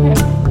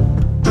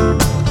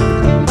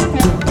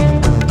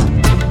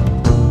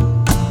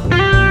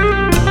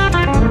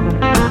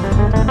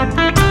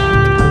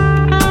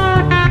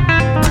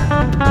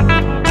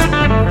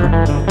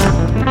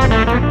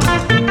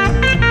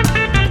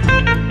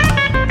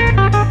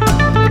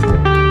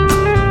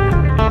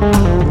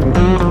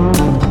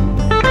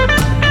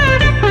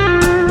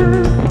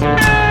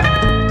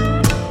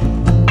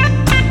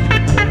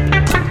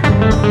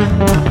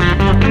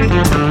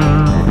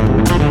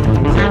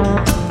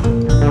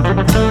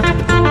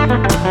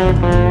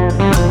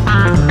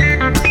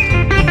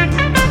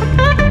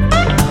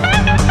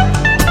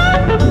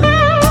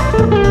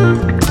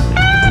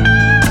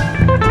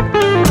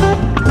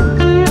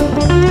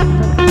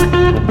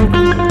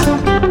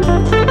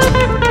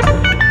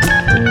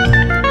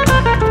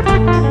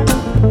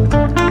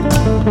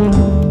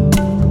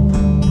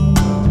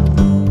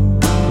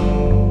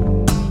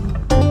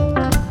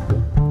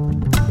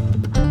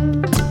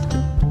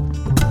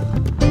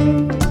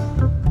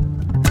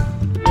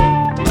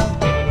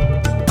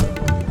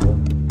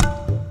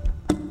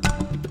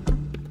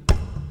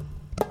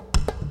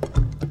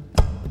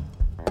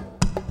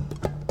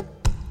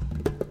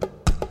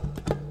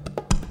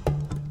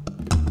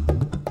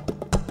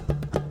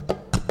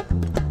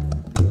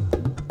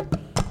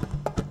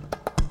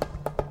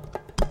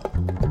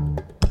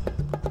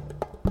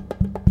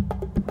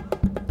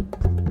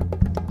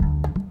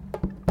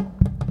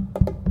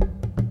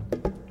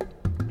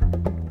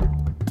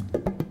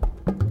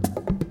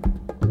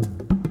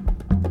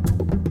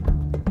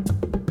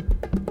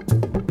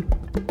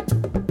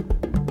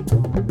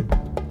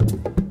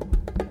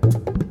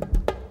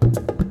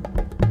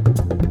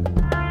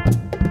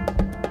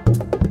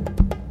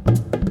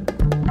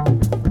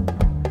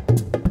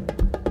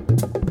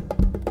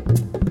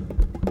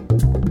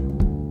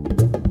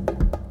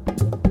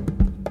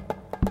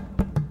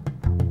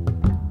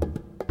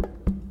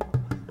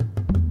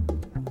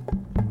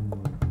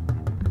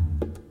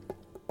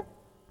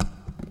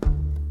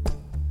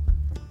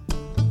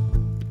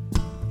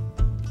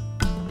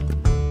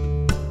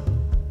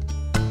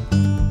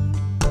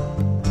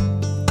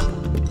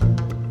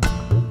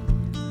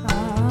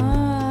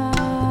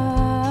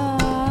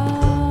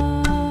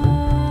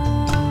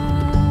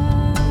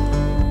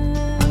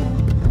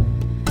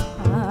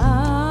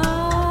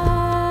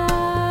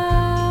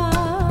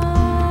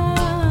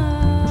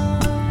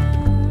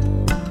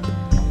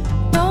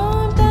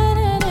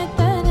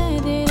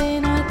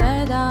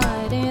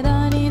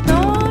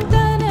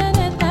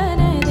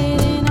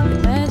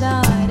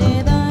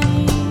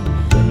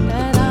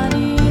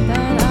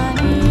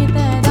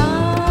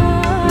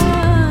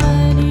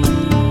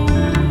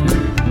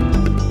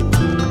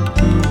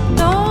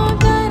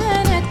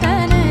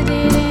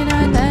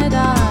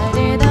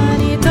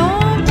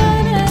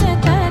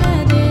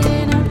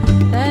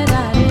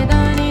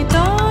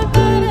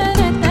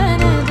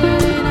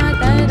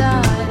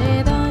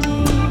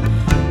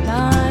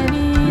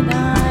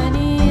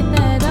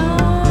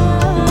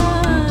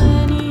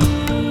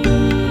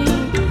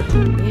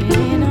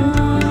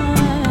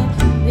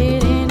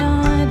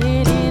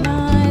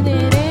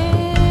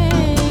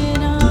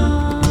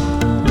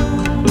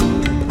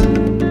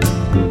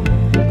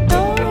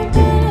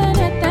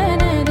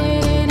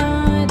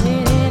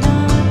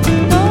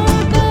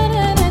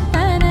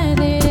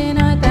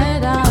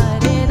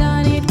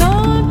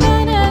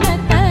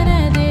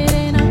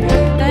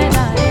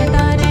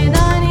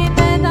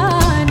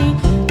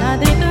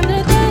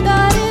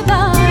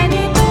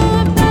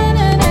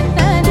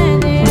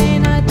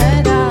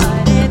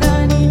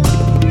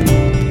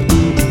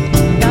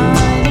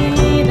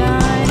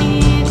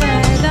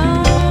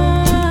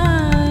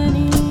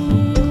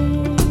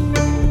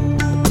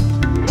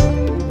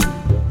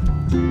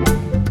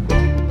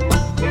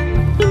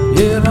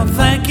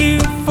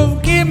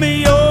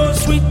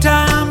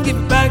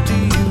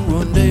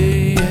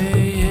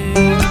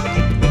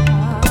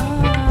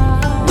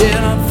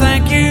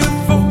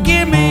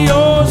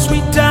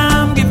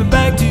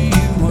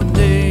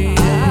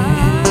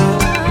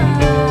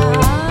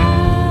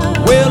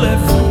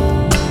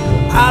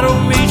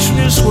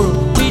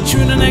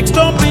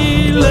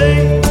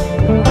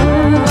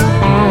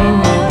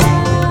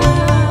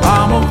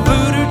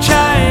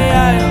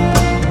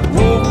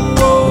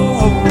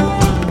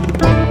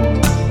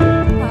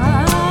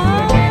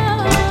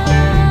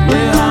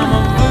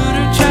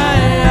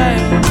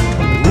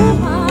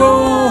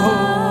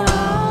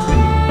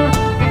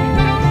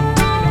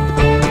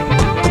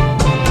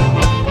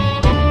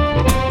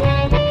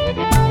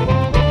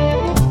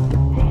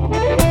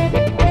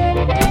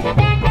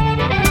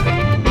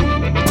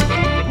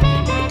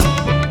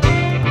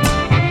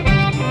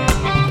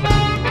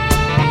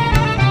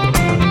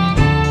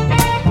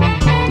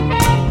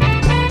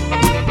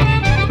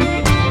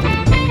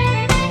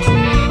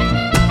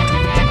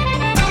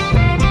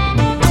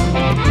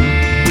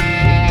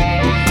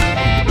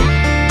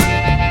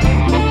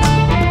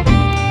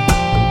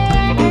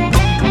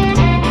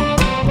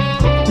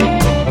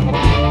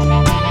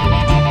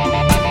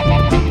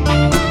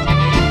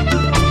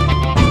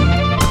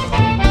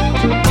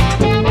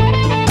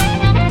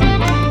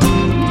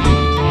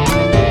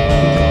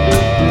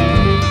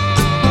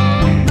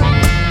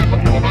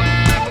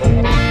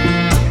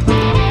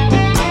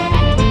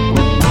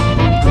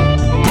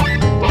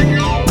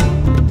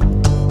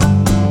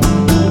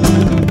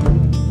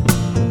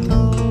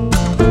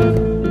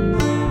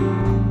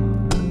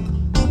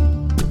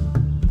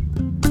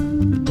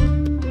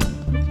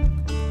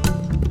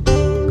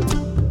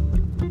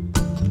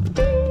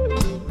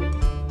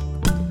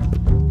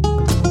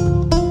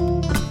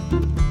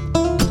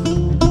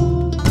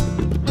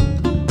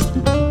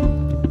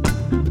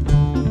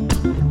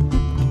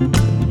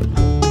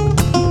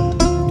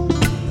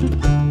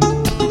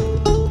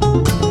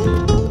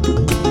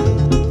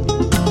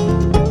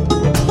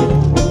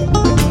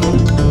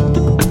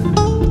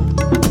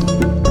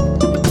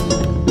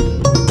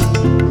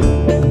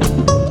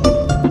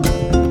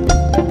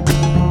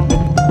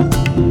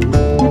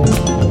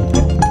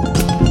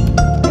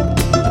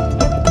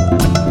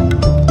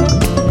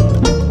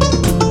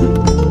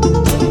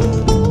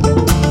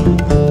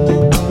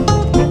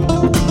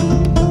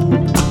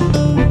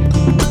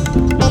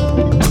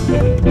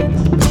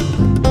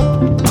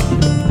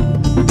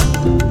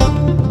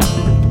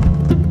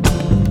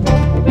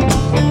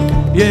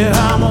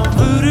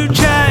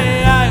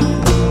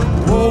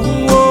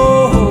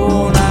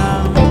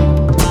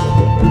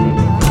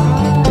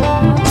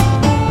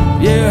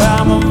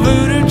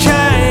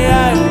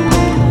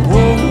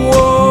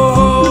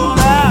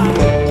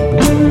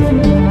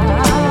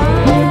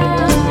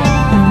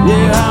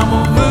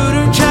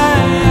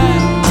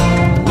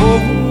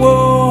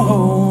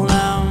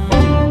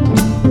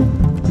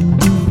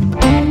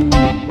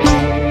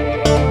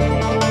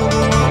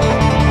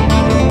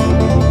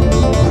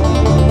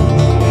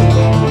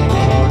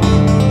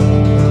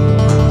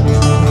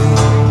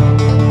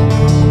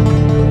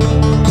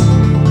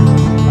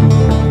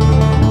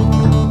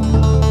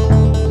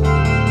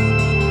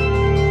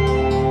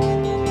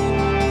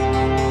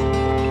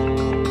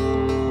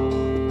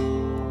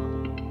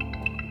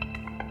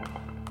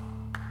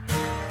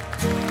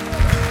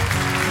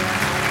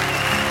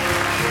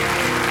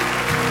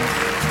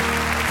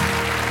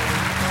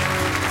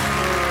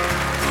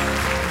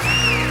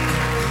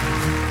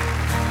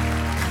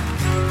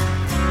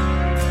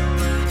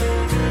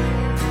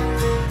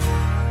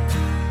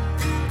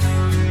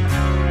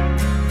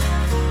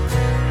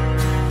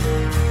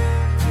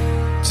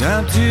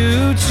 time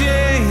to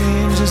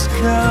change has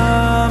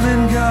come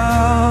and gone.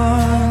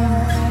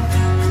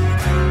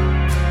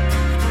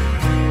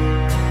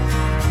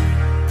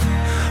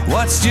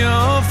 Watched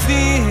your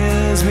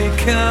fears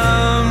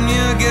become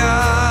your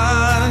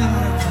God.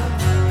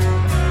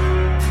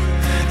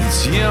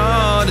 It's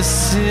your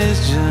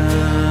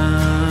decision.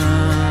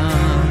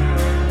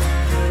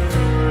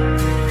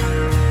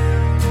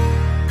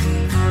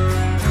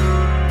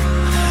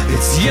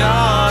 It's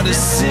your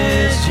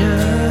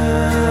decision.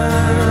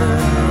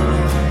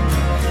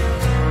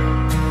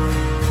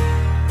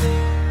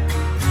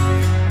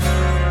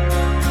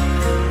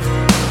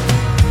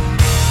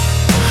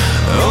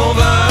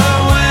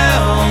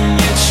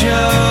 Overwhelmed, you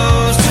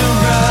chose to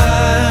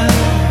run.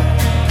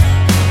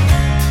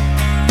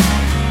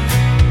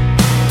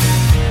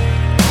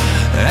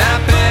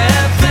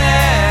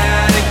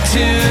 Apathetic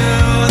to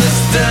the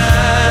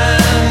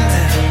stunned.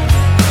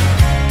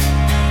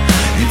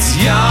 It's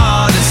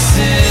your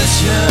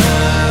decision.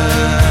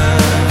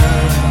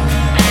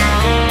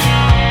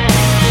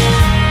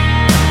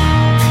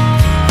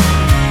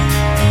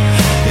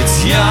 It's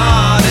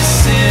your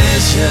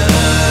decision.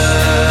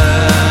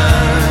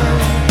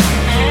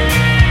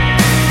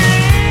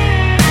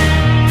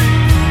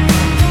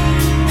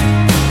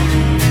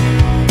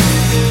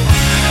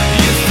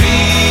 You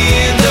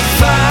feed the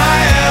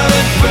fire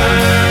that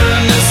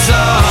burned us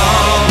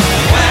all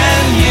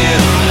when you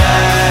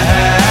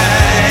lied.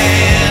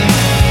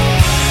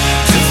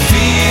 To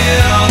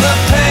feel the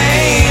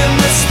pain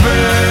that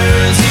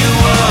spurs you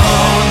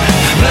on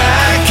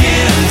black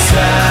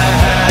inside.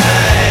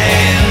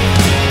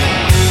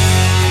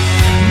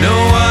 No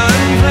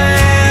one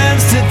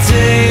plans to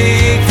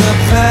take the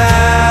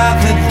path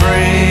that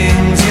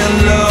brings you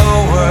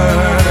lower.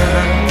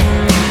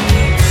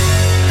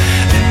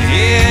 And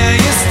here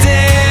you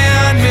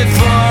stand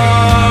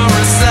before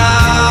us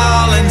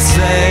all and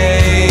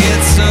say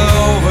it's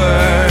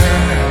over.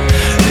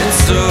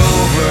 It's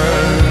over.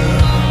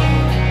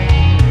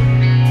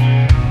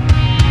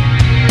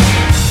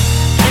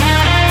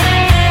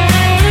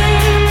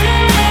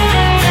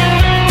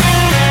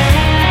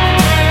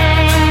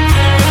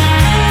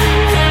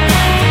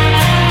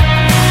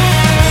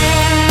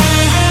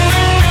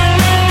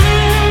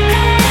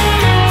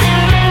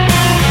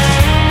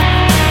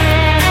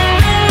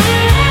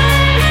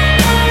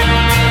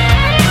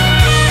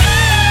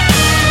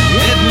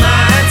 It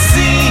might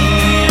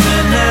seem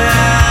an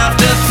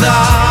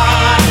afterthought.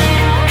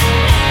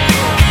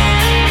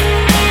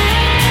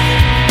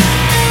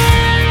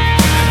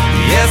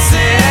 Yes,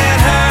 it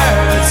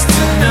hurts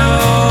to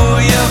know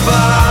you're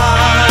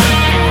bought.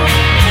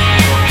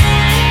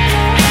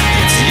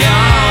 It's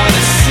your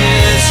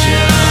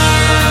decision.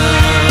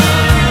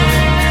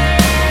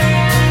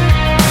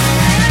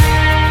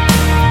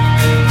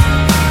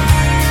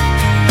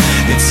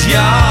 It's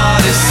your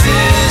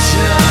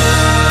decision.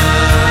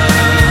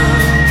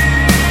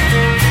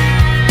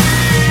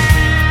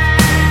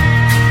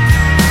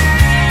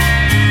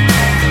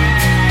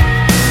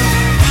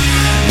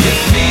 You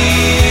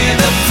feed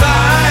the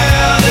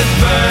fire that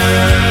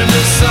burned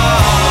us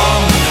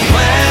all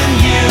when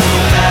you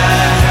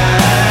lied.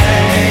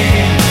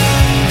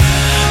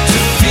 To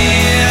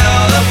feel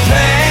the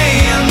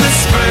pain that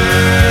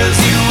spurs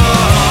you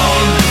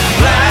on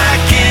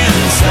black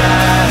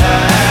inside.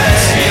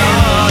 It's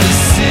your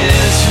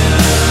decision.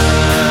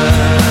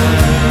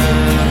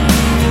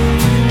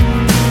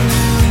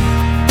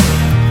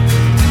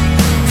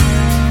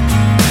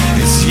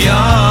 It's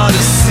your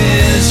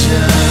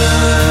decision.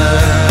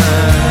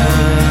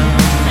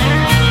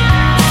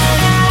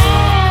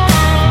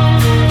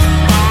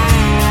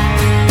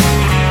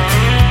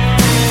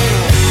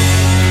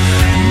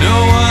 No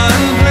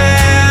one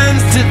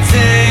plans to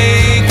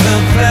take the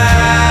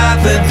path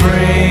that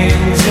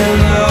brings you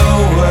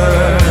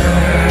lower.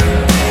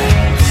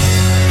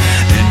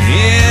 And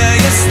here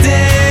you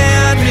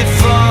stand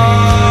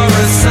before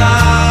us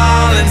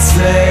all and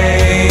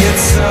say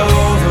it's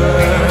over.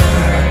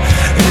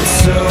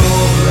 It's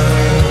over.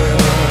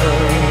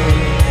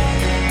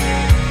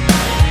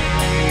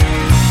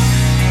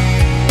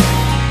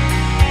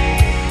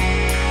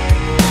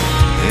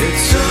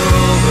 It's over.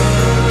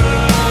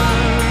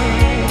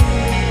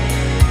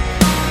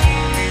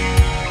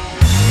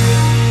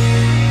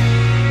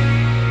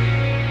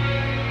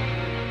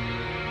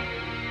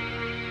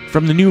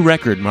 From the new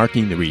record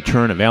marking the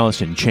return of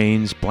Alice in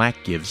Chains,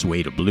 Black Gives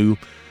Way to Blue,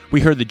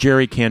 we heard the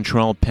Jerry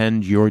Cantrell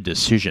penned Your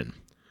Decision.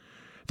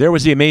 There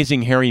was the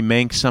amazing Harry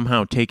Mank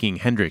somehow taking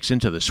Hendrix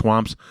into the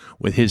swamps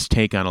with his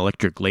take on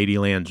Electric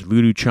Ladyland's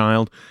Voodoo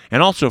Child,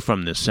 and also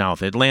from the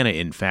South, Atlanta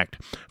in fact,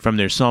 from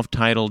their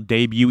self-titled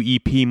debut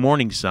EP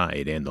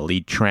Morningside and the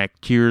lead track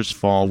Tears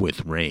Fall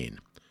with Rain.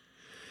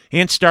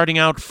 And starting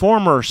out,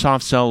 former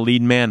Soft Cell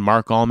lead man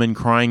Mark Allman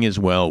crying as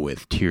well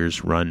with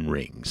Tears Run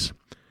Rings.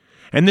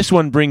 And this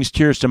one brings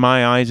tears to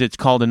my eyes. It's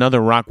called Another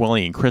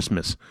Rockwellian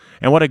Christmas.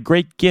 And what a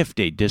great gift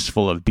a disc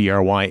full of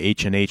BRY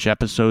H&H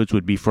episodes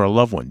would be for a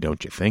loved one,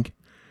 don't you think?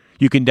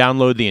 You can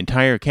download the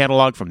entire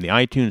catalog from the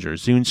iTunes or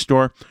Zune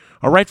store,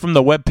 or right from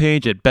the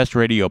webpage at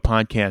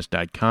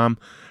bestradiopodcast.com.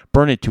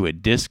 burn it to a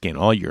disc, and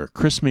all your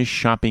Christmas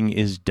shopping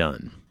is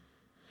done.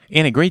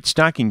 And a great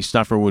stocking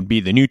stuffer would be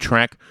the new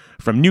track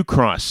from New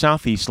Cross,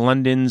 Southeast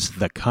London's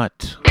The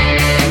Cut.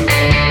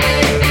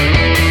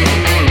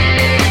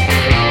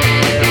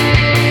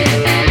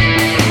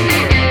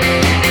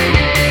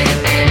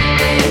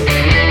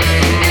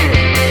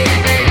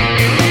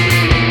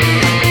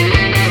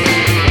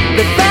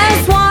 The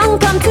first one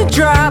come to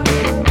drop,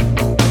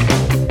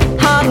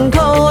 hot and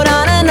cold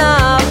on and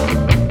off.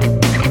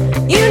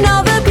 You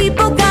know the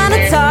people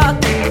gonna talk.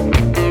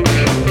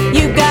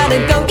 You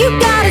gotta go, you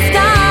gotta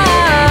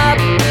stop.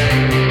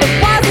 It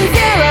wasn't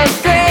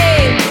 03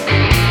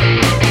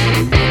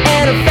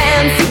 in a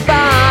fancy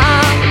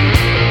bar,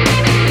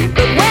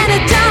 but when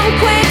it done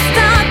quick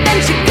stop, then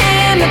she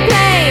came to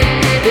play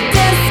the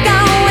disco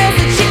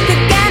wizard. She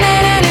could get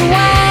it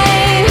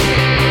anyway.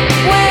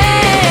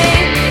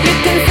 You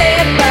can say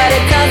it, but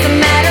it doesn't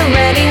matter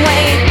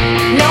anyway.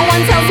 No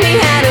one tells me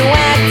how to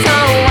act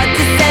on what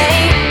to say.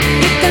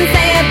 You can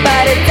say it,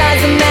 but it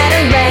doesn't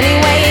matter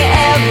anyway.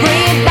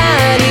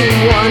 Everybody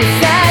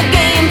wants a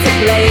game to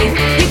play.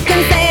 You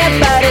can say it,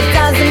 but it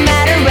doesn't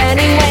matter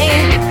anyway.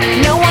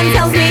 No one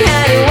tells me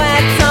how to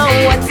act on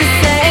what to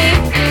say.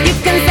 You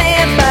can say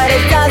it, but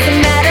it doesn't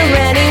matter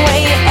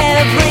anyway.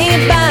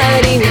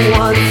 Everybody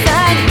wants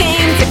a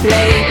game to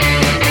play.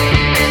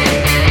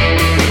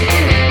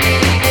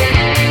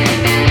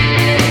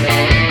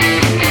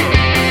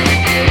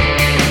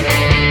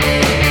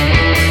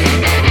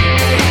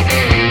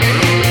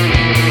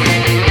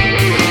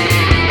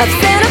 I've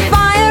seen a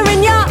fire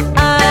in your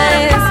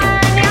eyes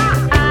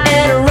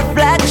and a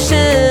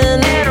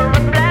reflection.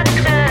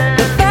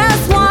 The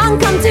first one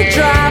come to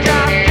drop.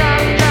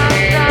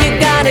 You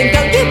gotta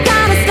go, you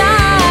gotta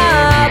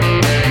stop.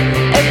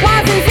 It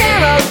wasn't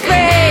 03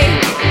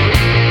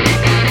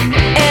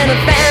 in a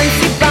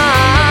fancy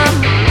bar,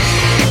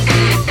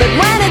 but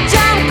when it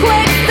jumped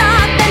quick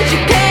stop, then she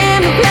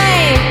came to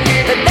play.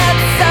 But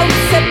that's so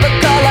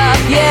typical of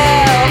you.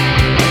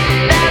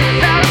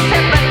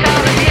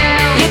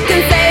 You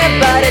can say it,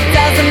 but it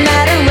doesn't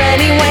matter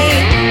anyway.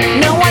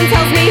 No one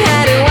tells me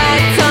how to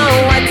act on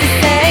what to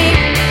say.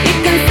 You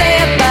can say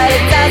it, but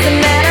it doesn't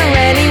matter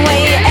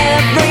anyway.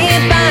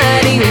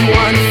 Everybody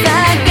wants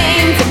a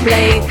game to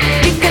play.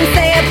 You can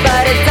say it,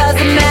 but it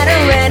doesn't matter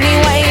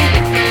anyway.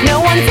 No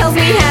one tells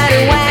me how to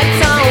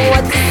act on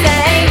what to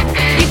say.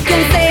 You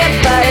can say it,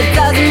 but it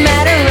doesn't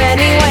matter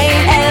anyway.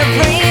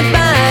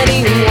 Everybody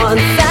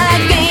wants a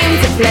game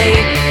to play.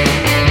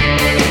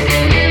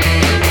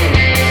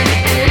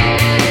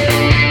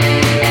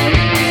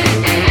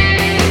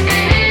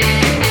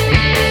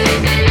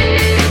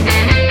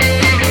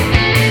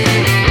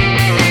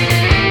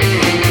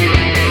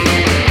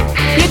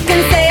 You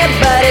can say it,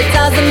 but it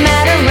doesn't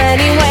matter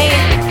anyway.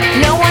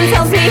 No one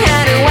tells me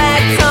how to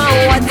act on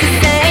what to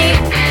say.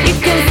 You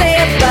can say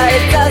it, but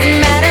it doesn't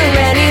matter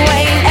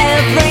anyway.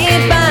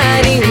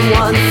 Everybody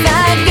wants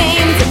a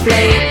game to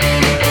play.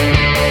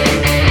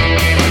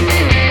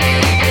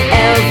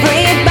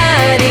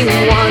 Everybody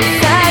wants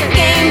a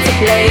game to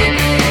play.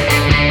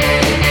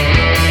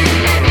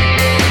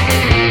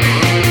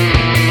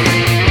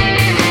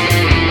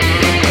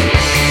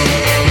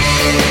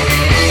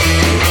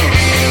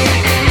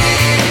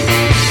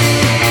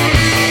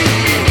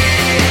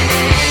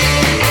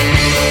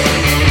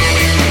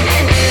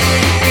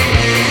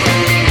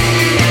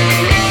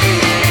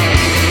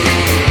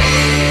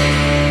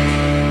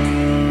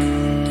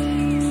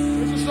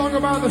 It's a song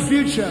about the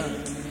future.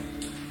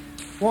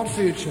 What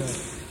future?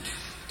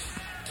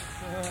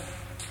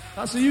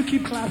 So you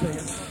keep clapping.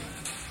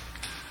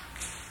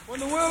 When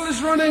the world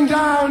is running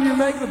down, you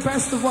make the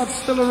best of what's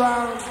still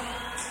around.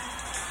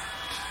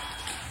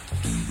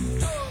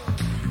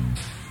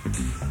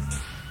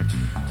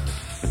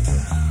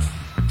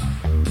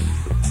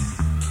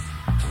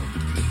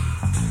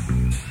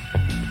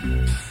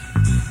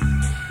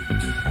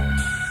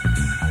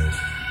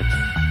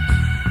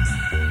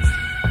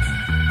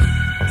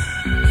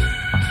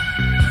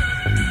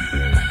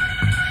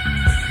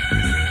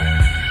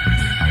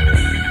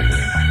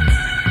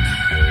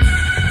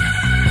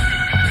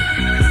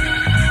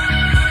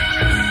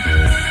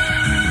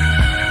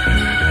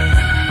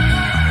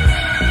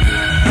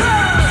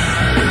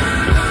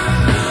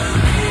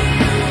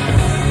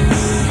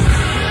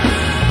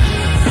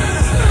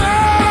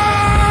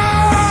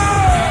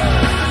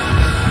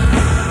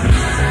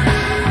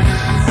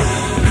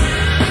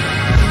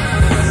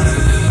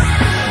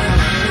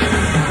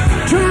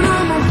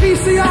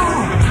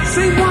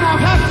 Sing one I've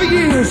had for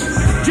years.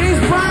 James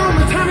Brown,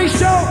 the Tommy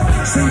Show.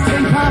 Sing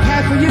tape I've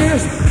had for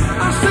years.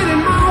 I sit in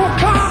my old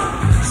car.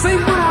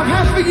 Sing one I've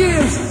had for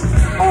years.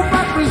 Old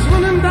batteries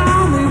running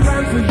down. They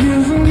ran for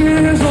years and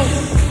years. Oh,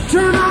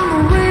 turn on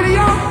the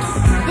radio.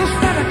 This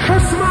that it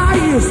curse my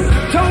ears.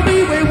 Tell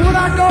me where would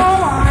I go?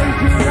 I ain't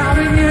been out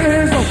in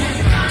years. Oh,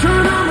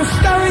 turn on the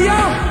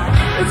stereo.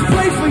 It's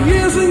played for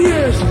years and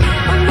years.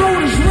 I know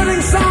this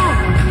winning song.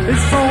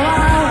 It's so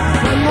loud.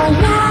 And the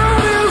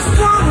world is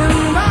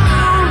running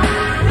down.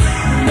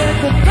 Make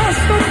the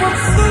best of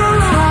what's still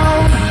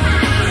around.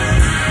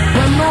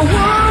 When the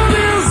world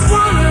is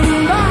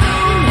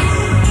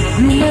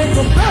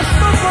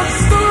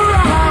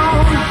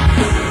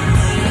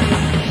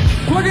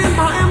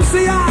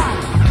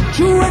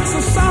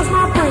exercise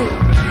my brain.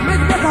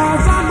 Make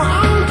records on my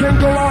own, can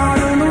go out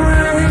in the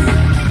rain.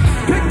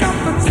 Pick up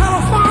the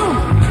telephone,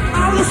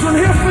 I listen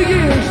here for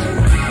years.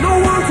 No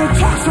one to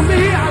talk to me,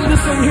 I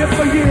listen here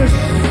for years.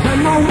 And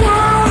my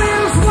world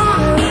is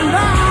running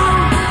down.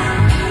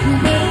 You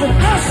make the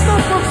best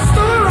of what's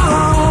still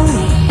around.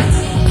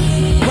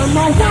 When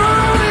my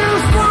world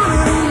is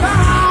running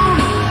down,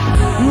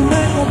 you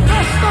make the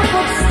best of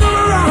what's still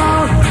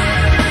around.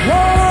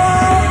 Whoa.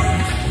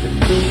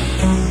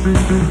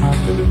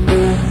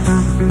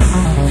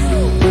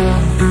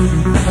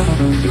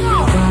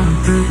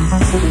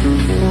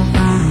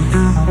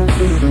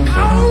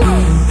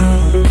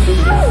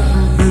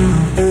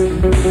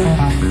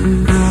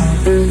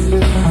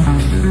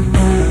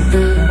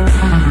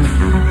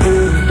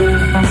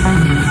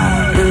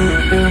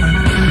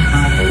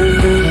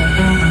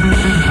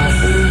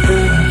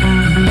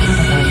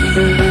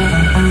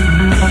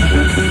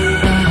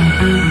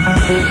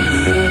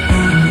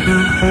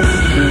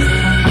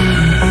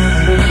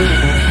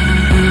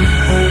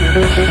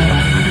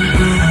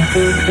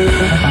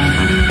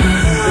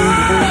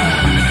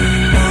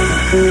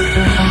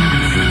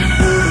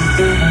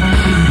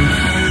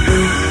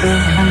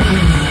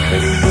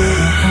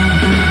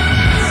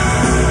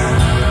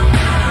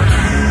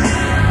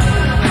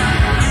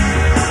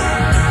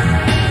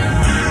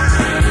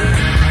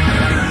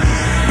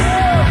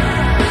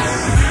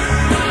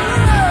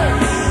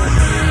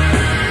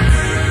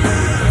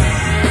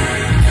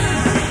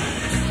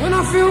 When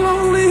I feel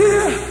lonely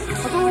here,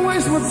 I don't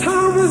waste my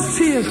time with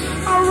tears.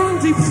 I run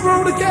deep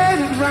throat again,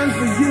 it ran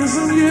for years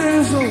and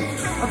years. Oh,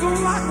 I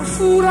don't like the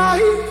food I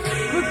eat,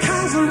 the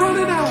cans are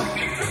running out.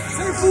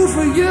 Same food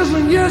for years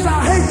and years,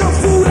 I hate the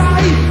food I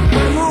eat.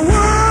 When the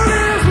world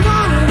is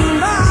running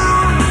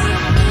down,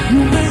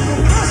 you make the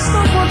best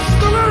of what's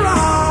still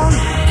around.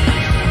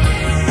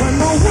 When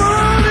the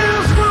world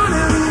is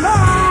running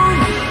down,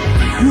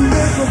 you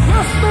make the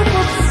best of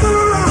what's still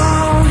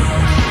around.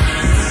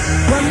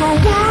 When the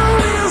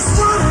world is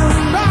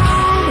running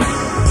down,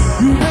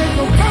 you make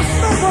the best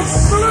of what's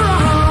still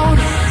around.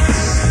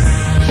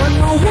 When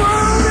the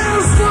world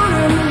is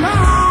running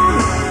down,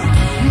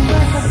 you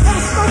make the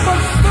best of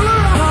what's still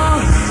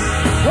around.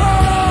 Whoa,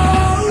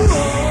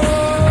 whoa.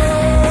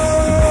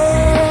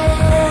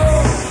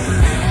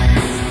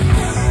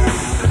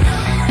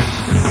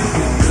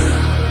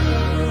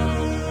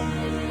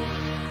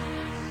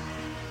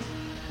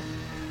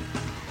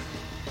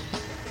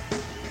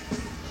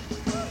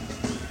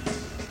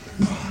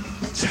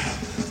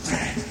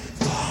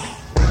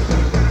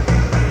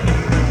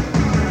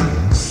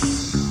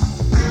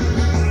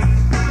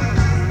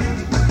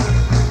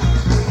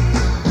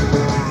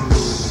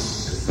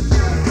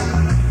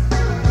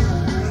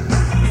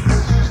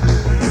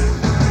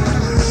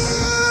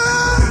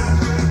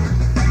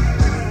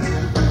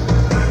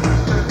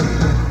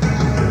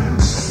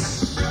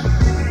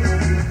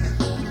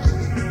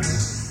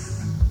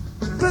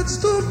 Bed's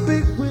too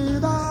big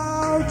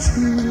without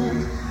you.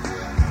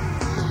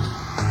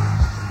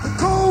 The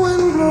cold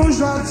wind blows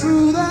right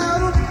through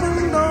that open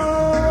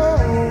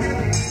door.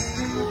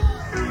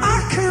 I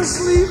can't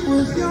sleep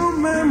with your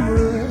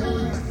memory.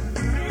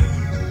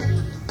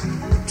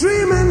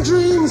 Dreaming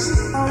dreams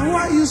of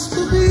what used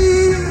to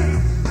be.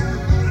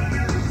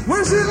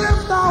 When she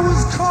left, I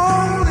was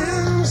cold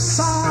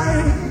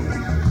inside.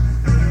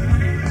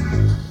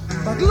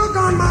 That look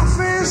on my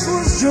face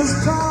was just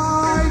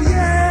pride,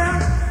 yeah.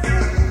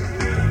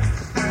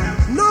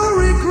 No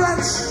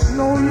regrets,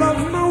 no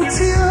love, no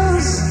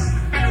tears.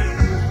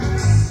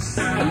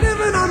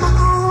 Living on my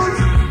own,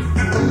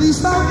 the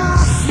least of my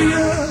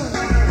fear.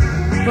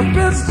 The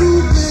bed's too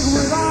big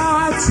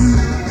without you.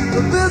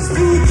 The bed's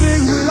too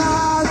big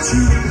without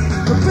you.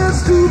 The bed's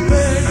too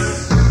big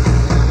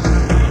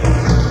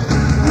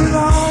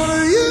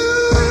without you.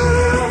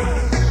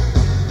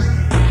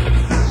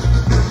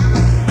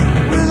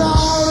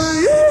 Without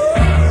you.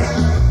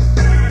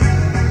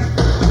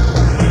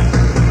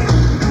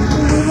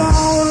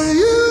 Without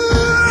you.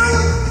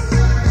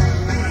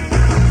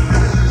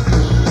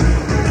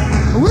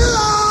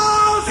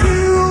 Without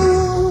you.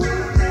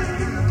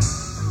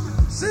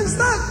 Since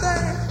that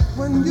day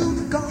when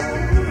you've gone,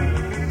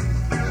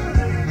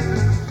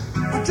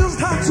 I just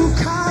had to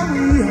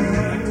carry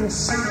on.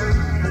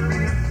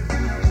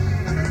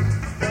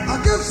 I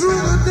get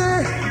through the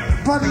day,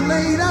 but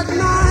late at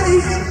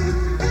night,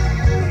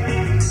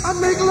 I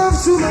make love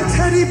to my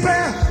teddy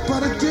bear,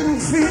 but it didn't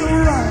feel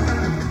right.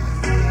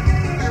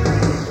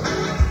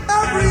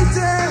 Every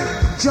day,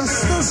 just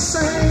the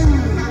same.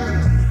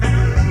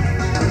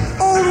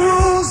 Old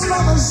rules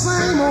for the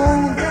same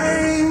old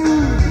game.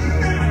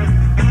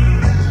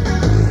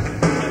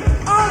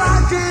 All I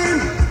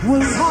gained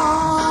was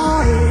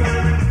heartache.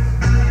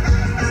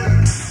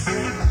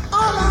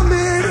 All I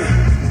made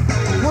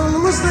was a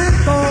mistake,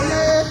 oh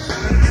yeah.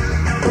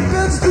 The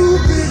bed's too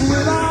big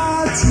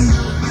without you.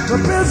 The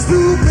bed's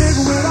too big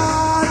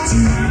without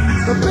you.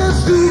 The bed's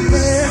too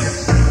big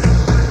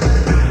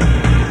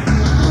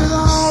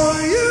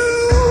without you.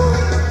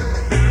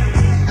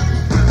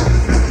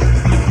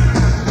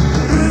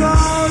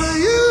 Without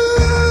you.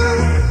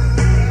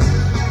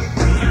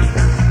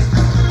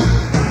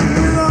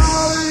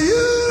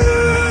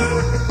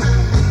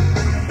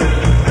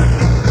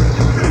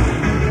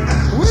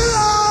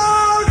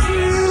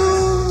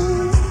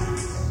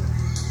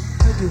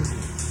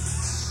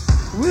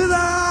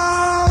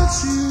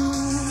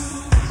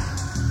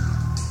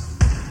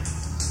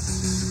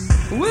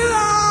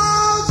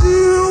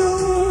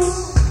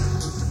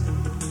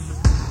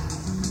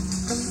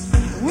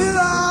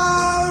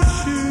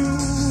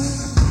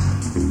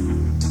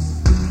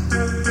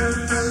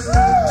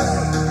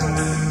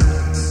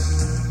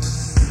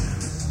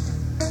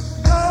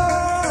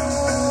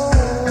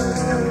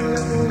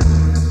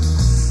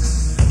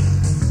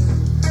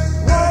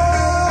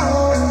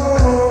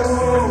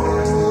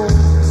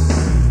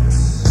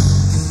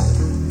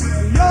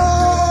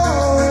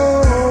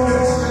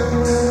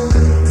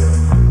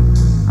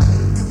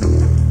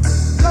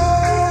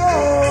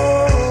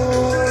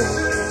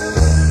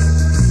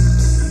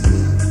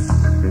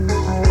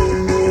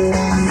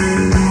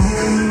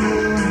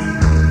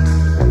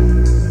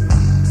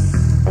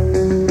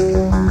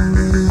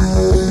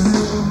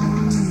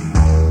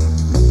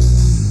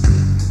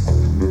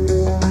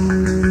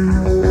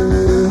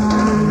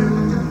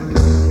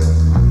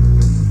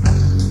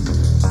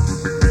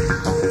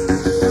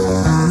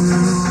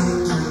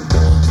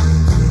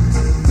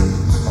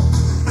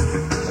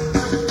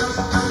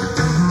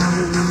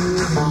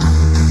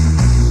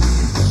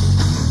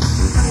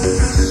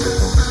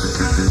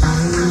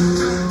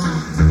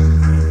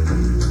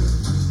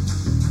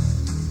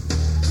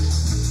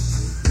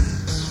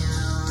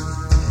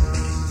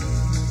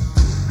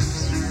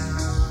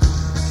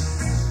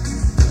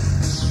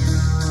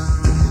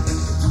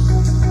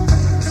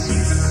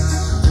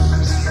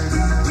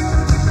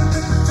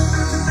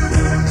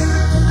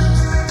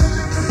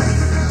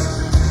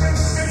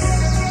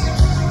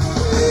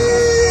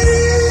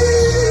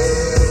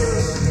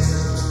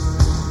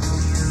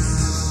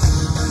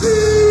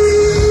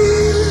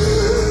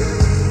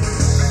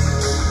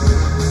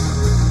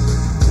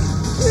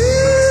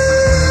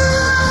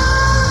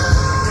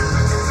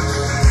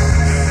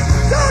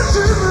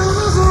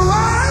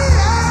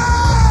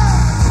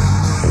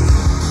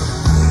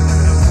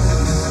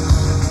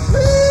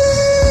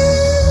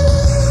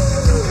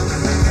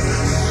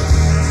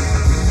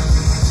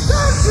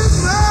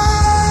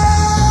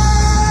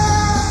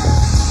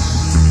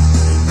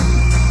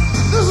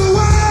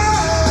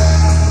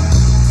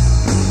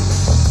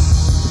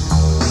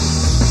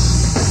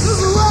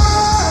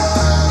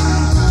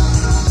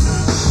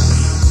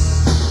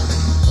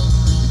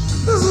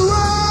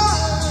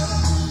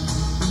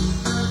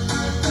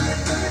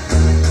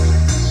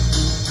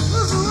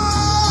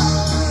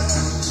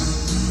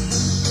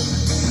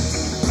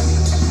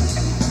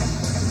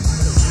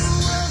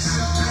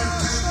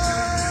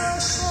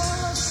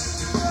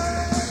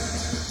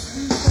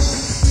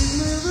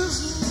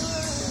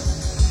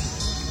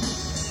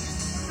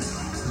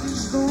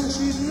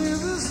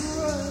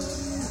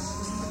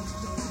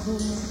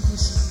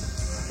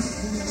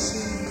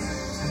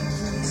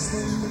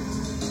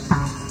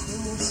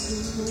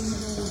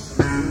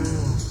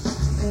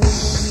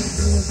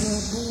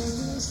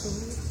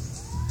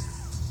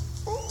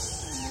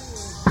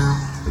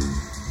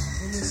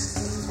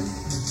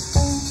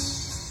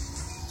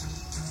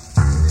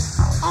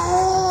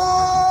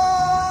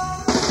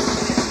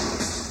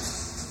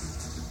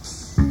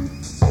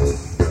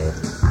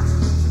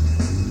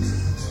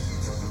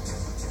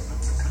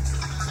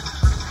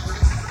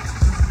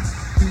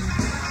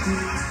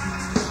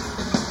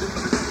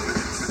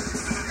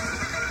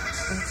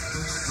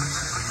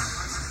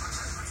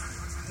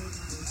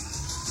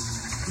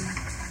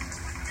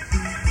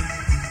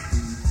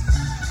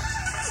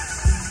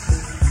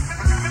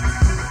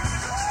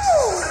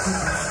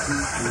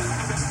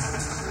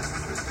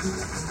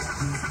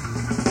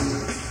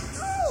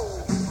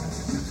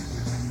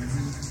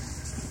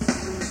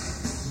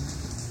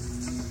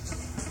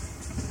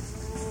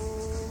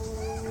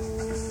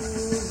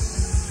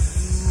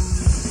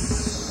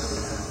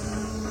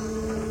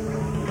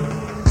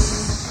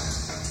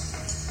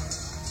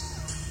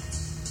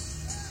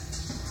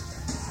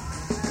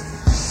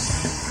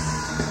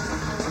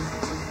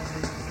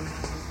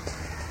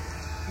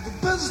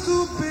 bed's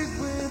too big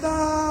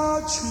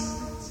without you.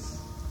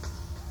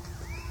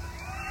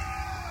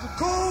 The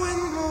cold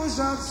wind blows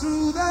out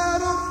through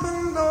that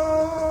open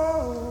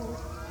door.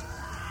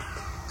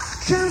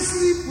 I can't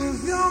sleep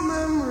with your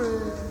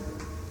memory,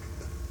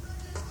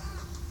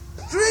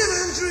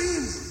 dreaming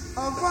dreams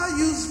of what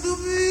used to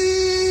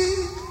be.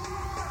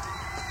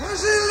 When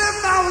she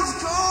left, I was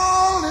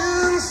cold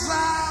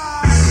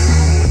inside.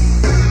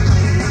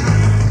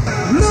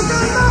 Look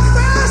at my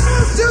face,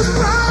 was just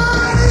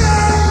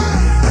crying.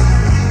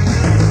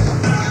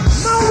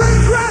 No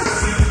regrets,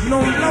 no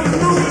love,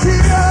 no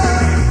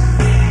tears.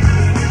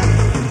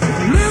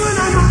 Living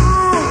on my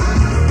own,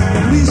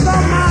 released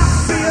all my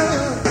fear.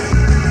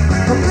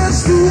 The bed's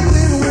too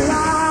big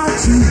without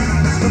you.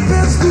 The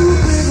bed's too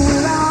big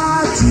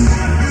without you.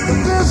 The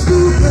bed's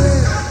too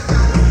big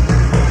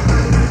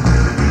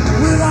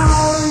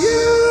without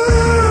you.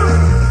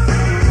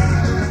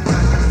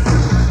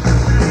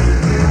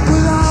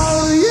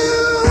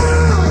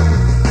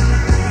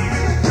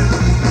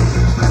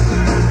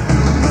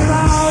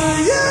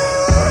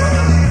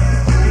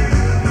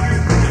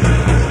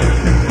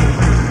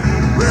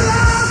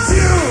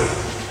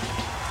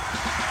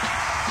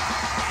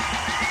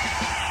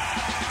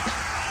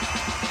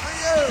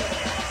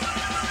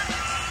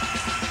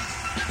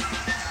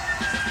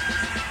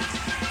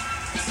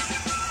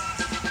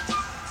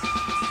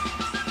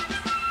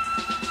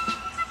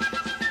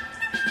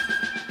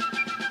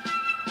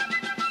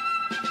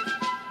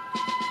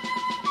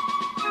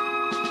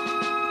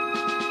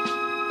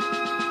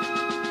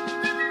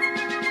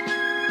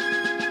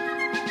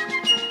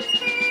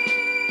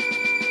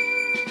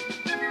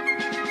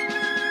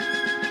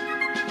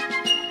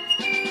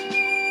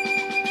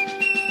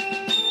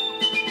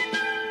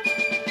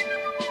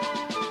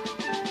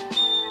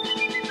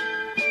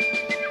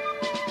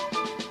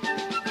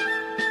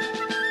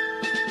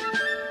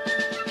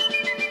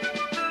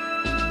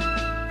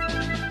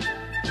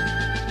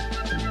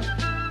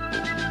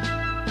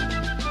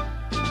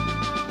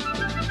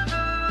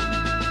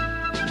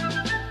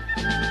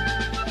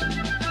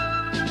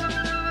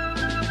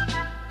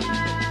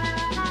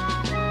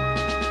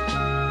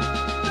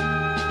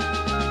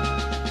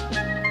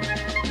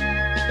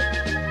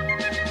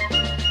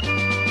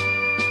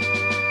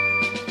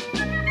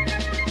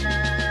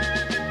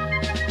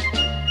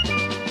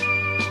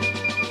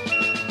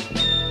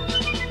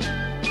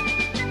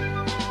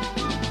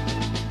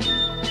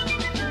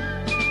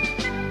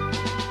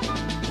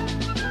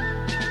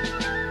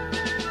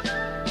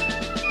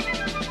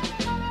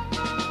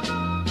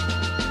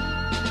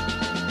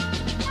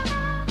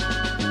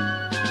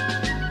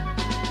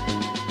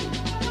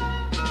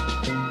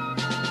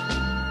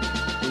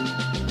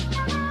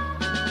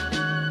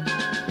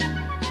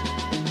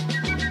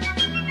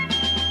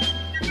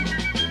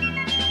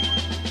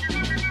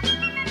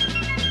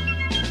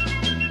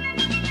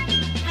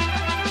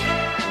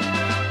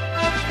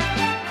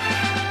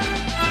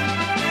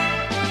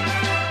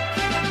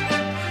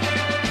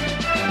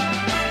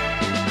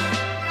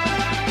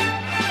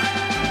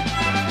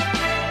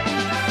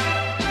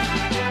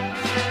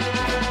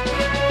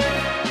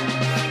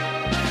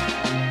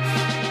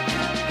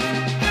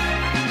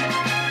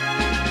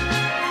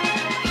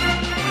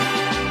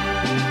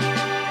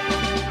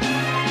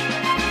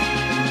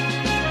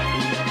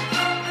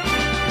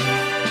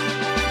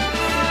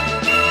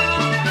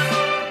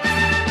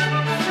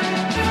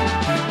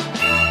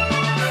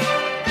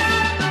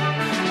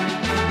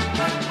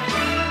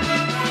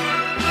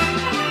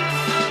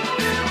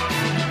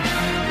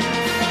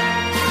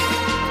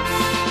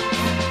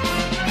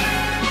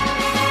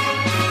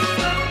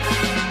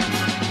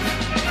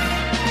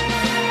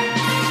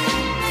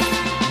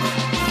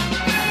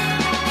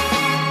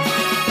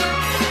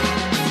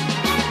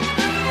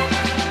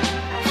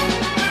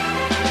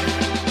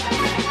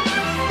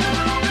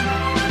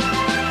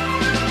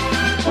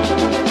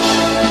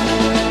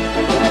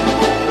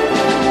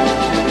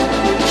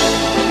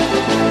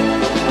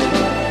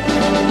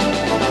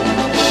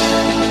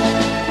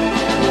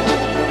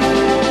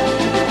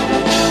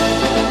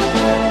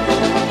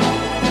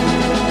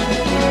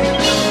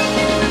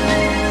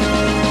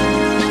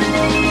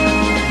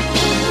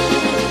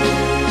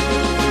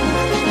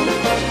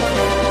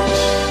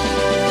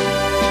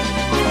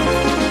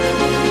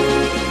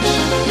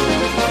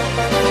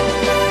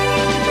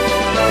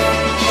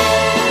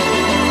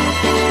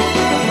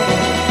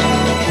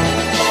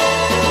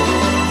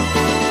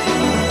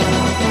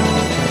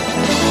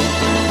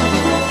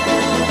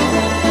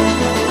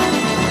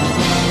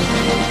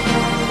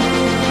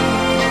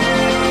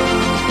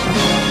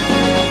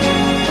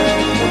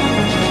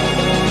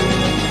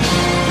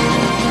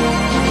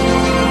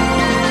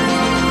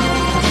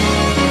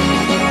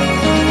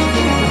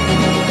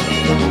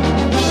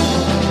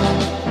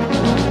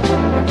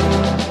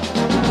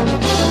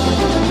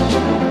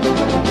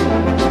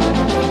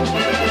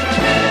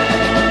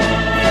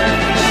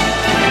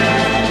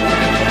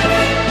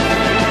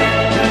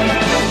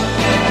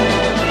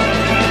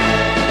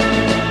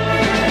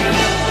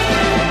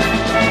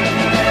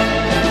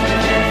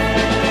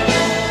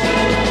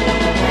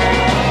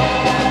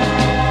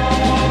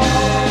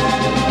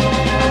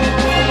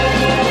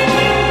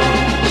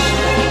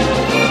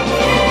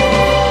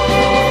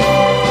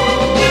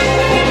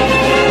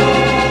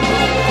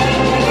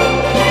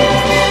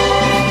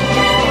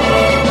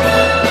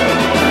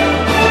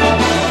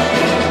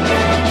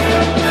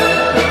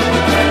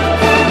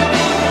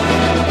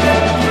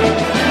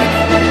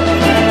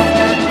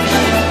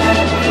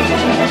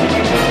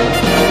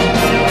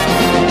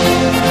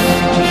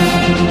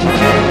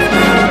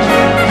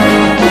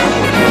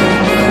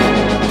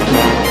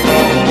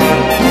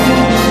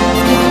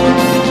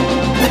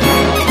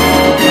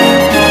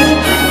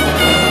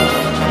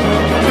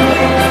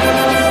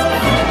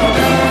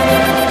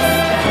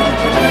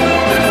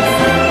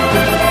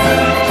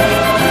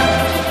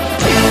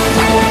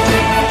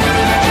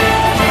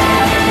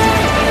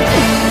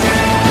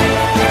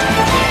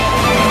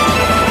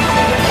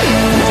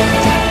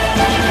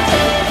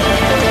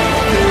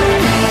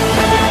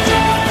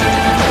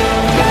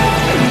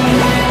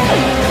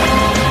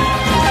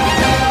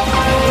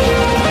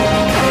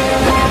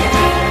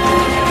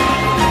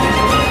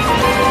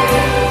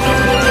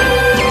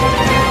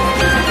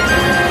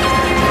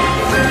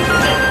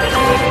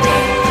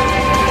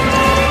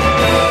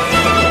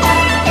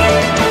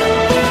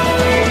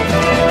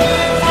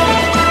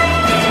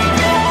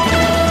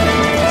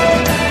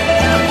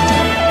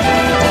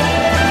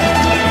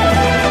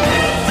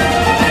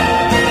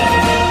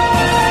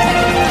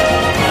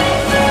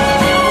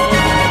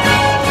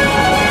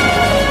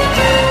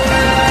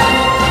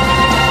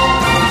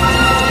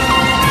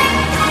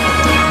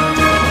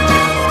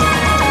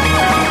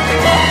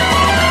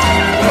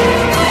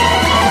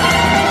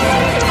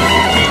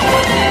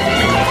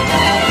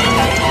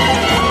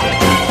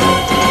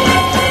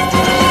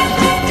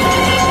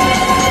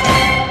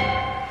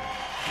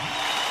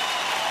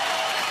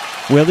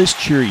 Well, this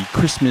cheery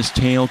Christmas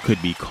tale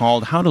could be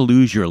called How to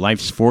Lose Your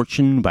Life's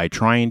Fortune by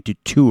Trying to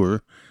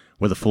Tour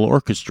with a Full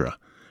Orchestra.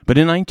 But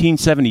in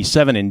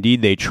 1977,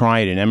 indeed, they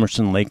tried, and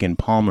Emerson, Lake, and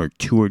Palmer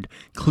toured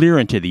clear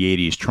into the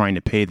 80s trying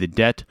to pay the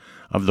debt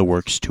of the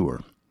Works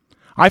tour.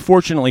 I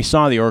fortunately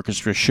saw the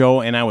orchestra show,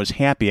 and I was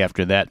happy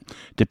after that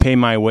to pay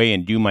my way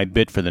and do my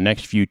bit for the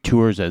next few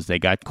tours as they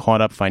got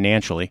caught up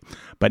financially,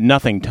 but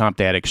nothing topped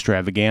that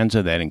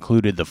extravaganza that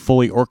included the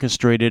fully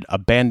orchestrated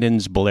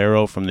Abandon's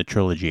Bolero from the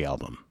Trilogy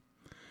album.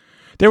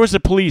 There was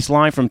the Police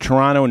live from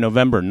Toronto in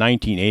November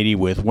 1980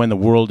 with When the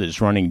World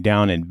is Running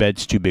Down and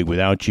Bed's Too Big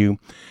Without You.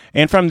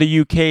 And from the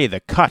UK,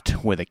 The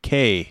Cut with a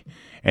K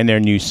and their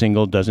new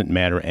single Doesn't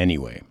Matter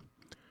Anyway.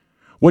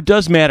 What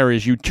does matter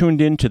is you tuned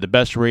in to the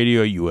best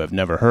radio you have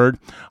never heard.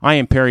 I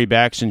am Perry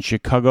Bax in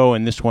Chicago,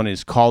 and this one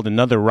is called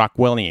Another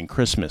Rockwellian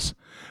Christmas.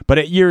 But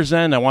at year's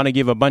end, I want to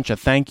give a bunch of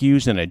thank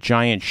yous and a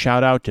giant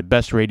shout-out to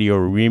Best Radio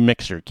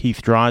Remixer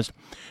Keith Draws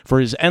for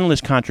his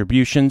endless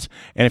contributions,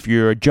 and if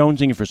you're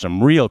jonesing for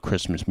some real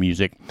Christmas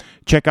music,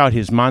 check out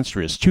his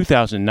monstrous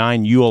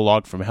 2009 Yule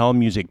Log from Hell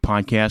music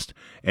podcast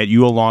at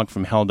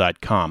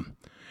yulelogfromhell.com.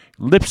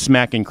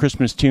 Lip-smacking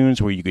Christmas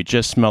tunes where you could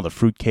just smell the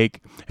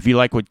fruitcake. If you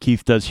like what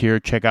Keith does here,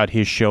 check out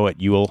his show at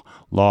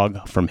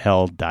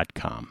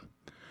yulelogfromhell.com.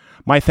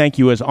 My thank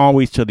you, as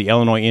always, to the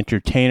Illinois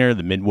Entertainer,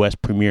 the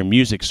Midwest premier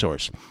music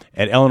source,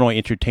 at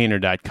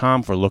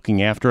illinoisentertainer.com for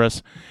looking after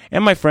us,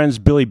 and my friends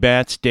Billy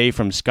Batts, Dave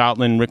from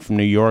Scotland, Rick from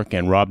New York,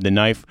 and Rob the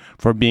Knife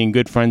for being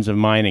good friends of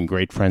mine and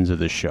great friends of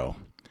the show.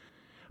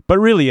 But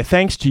really, a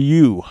thanks to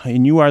you,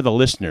 and you are the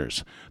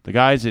listeners, the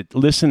guys that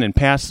listen and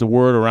pass the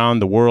word around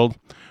the world.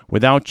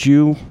 Without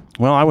you,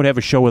 well, I would have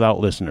a show without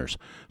listeners.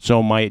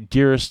 So my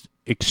dearest,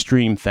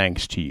 extreme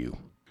thanks to you.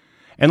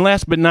 And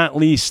last but not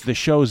least, the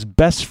show's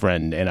best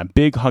friend and a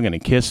big hug and a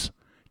kiss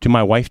to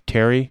my wife,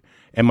 Terry,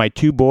 and my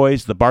two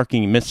boys, the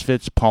barking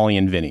misfits, Paulie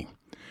and Vinny,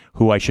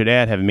 who I should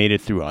add have made it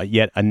through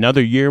yet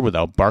another year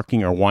without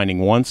barking or whining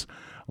once,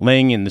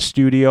 laying in the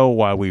studio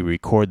while we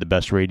record the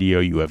best radio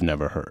you have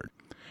never heard.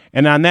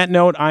 And on that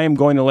note, I am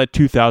going to let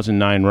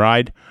 2009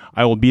 ride.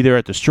 I will be there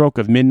at the stroke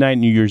of midnight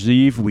New Year's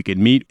Eve. We could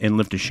meet and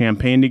lift a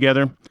champagne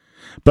together.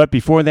 But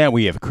before that,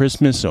 we have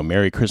Christmas, so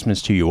Merry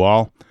Christmas to you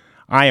all.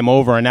 I am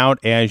over and out,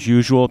 as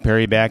usual.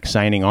 Perry Back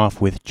signing off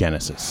with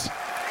Genesis.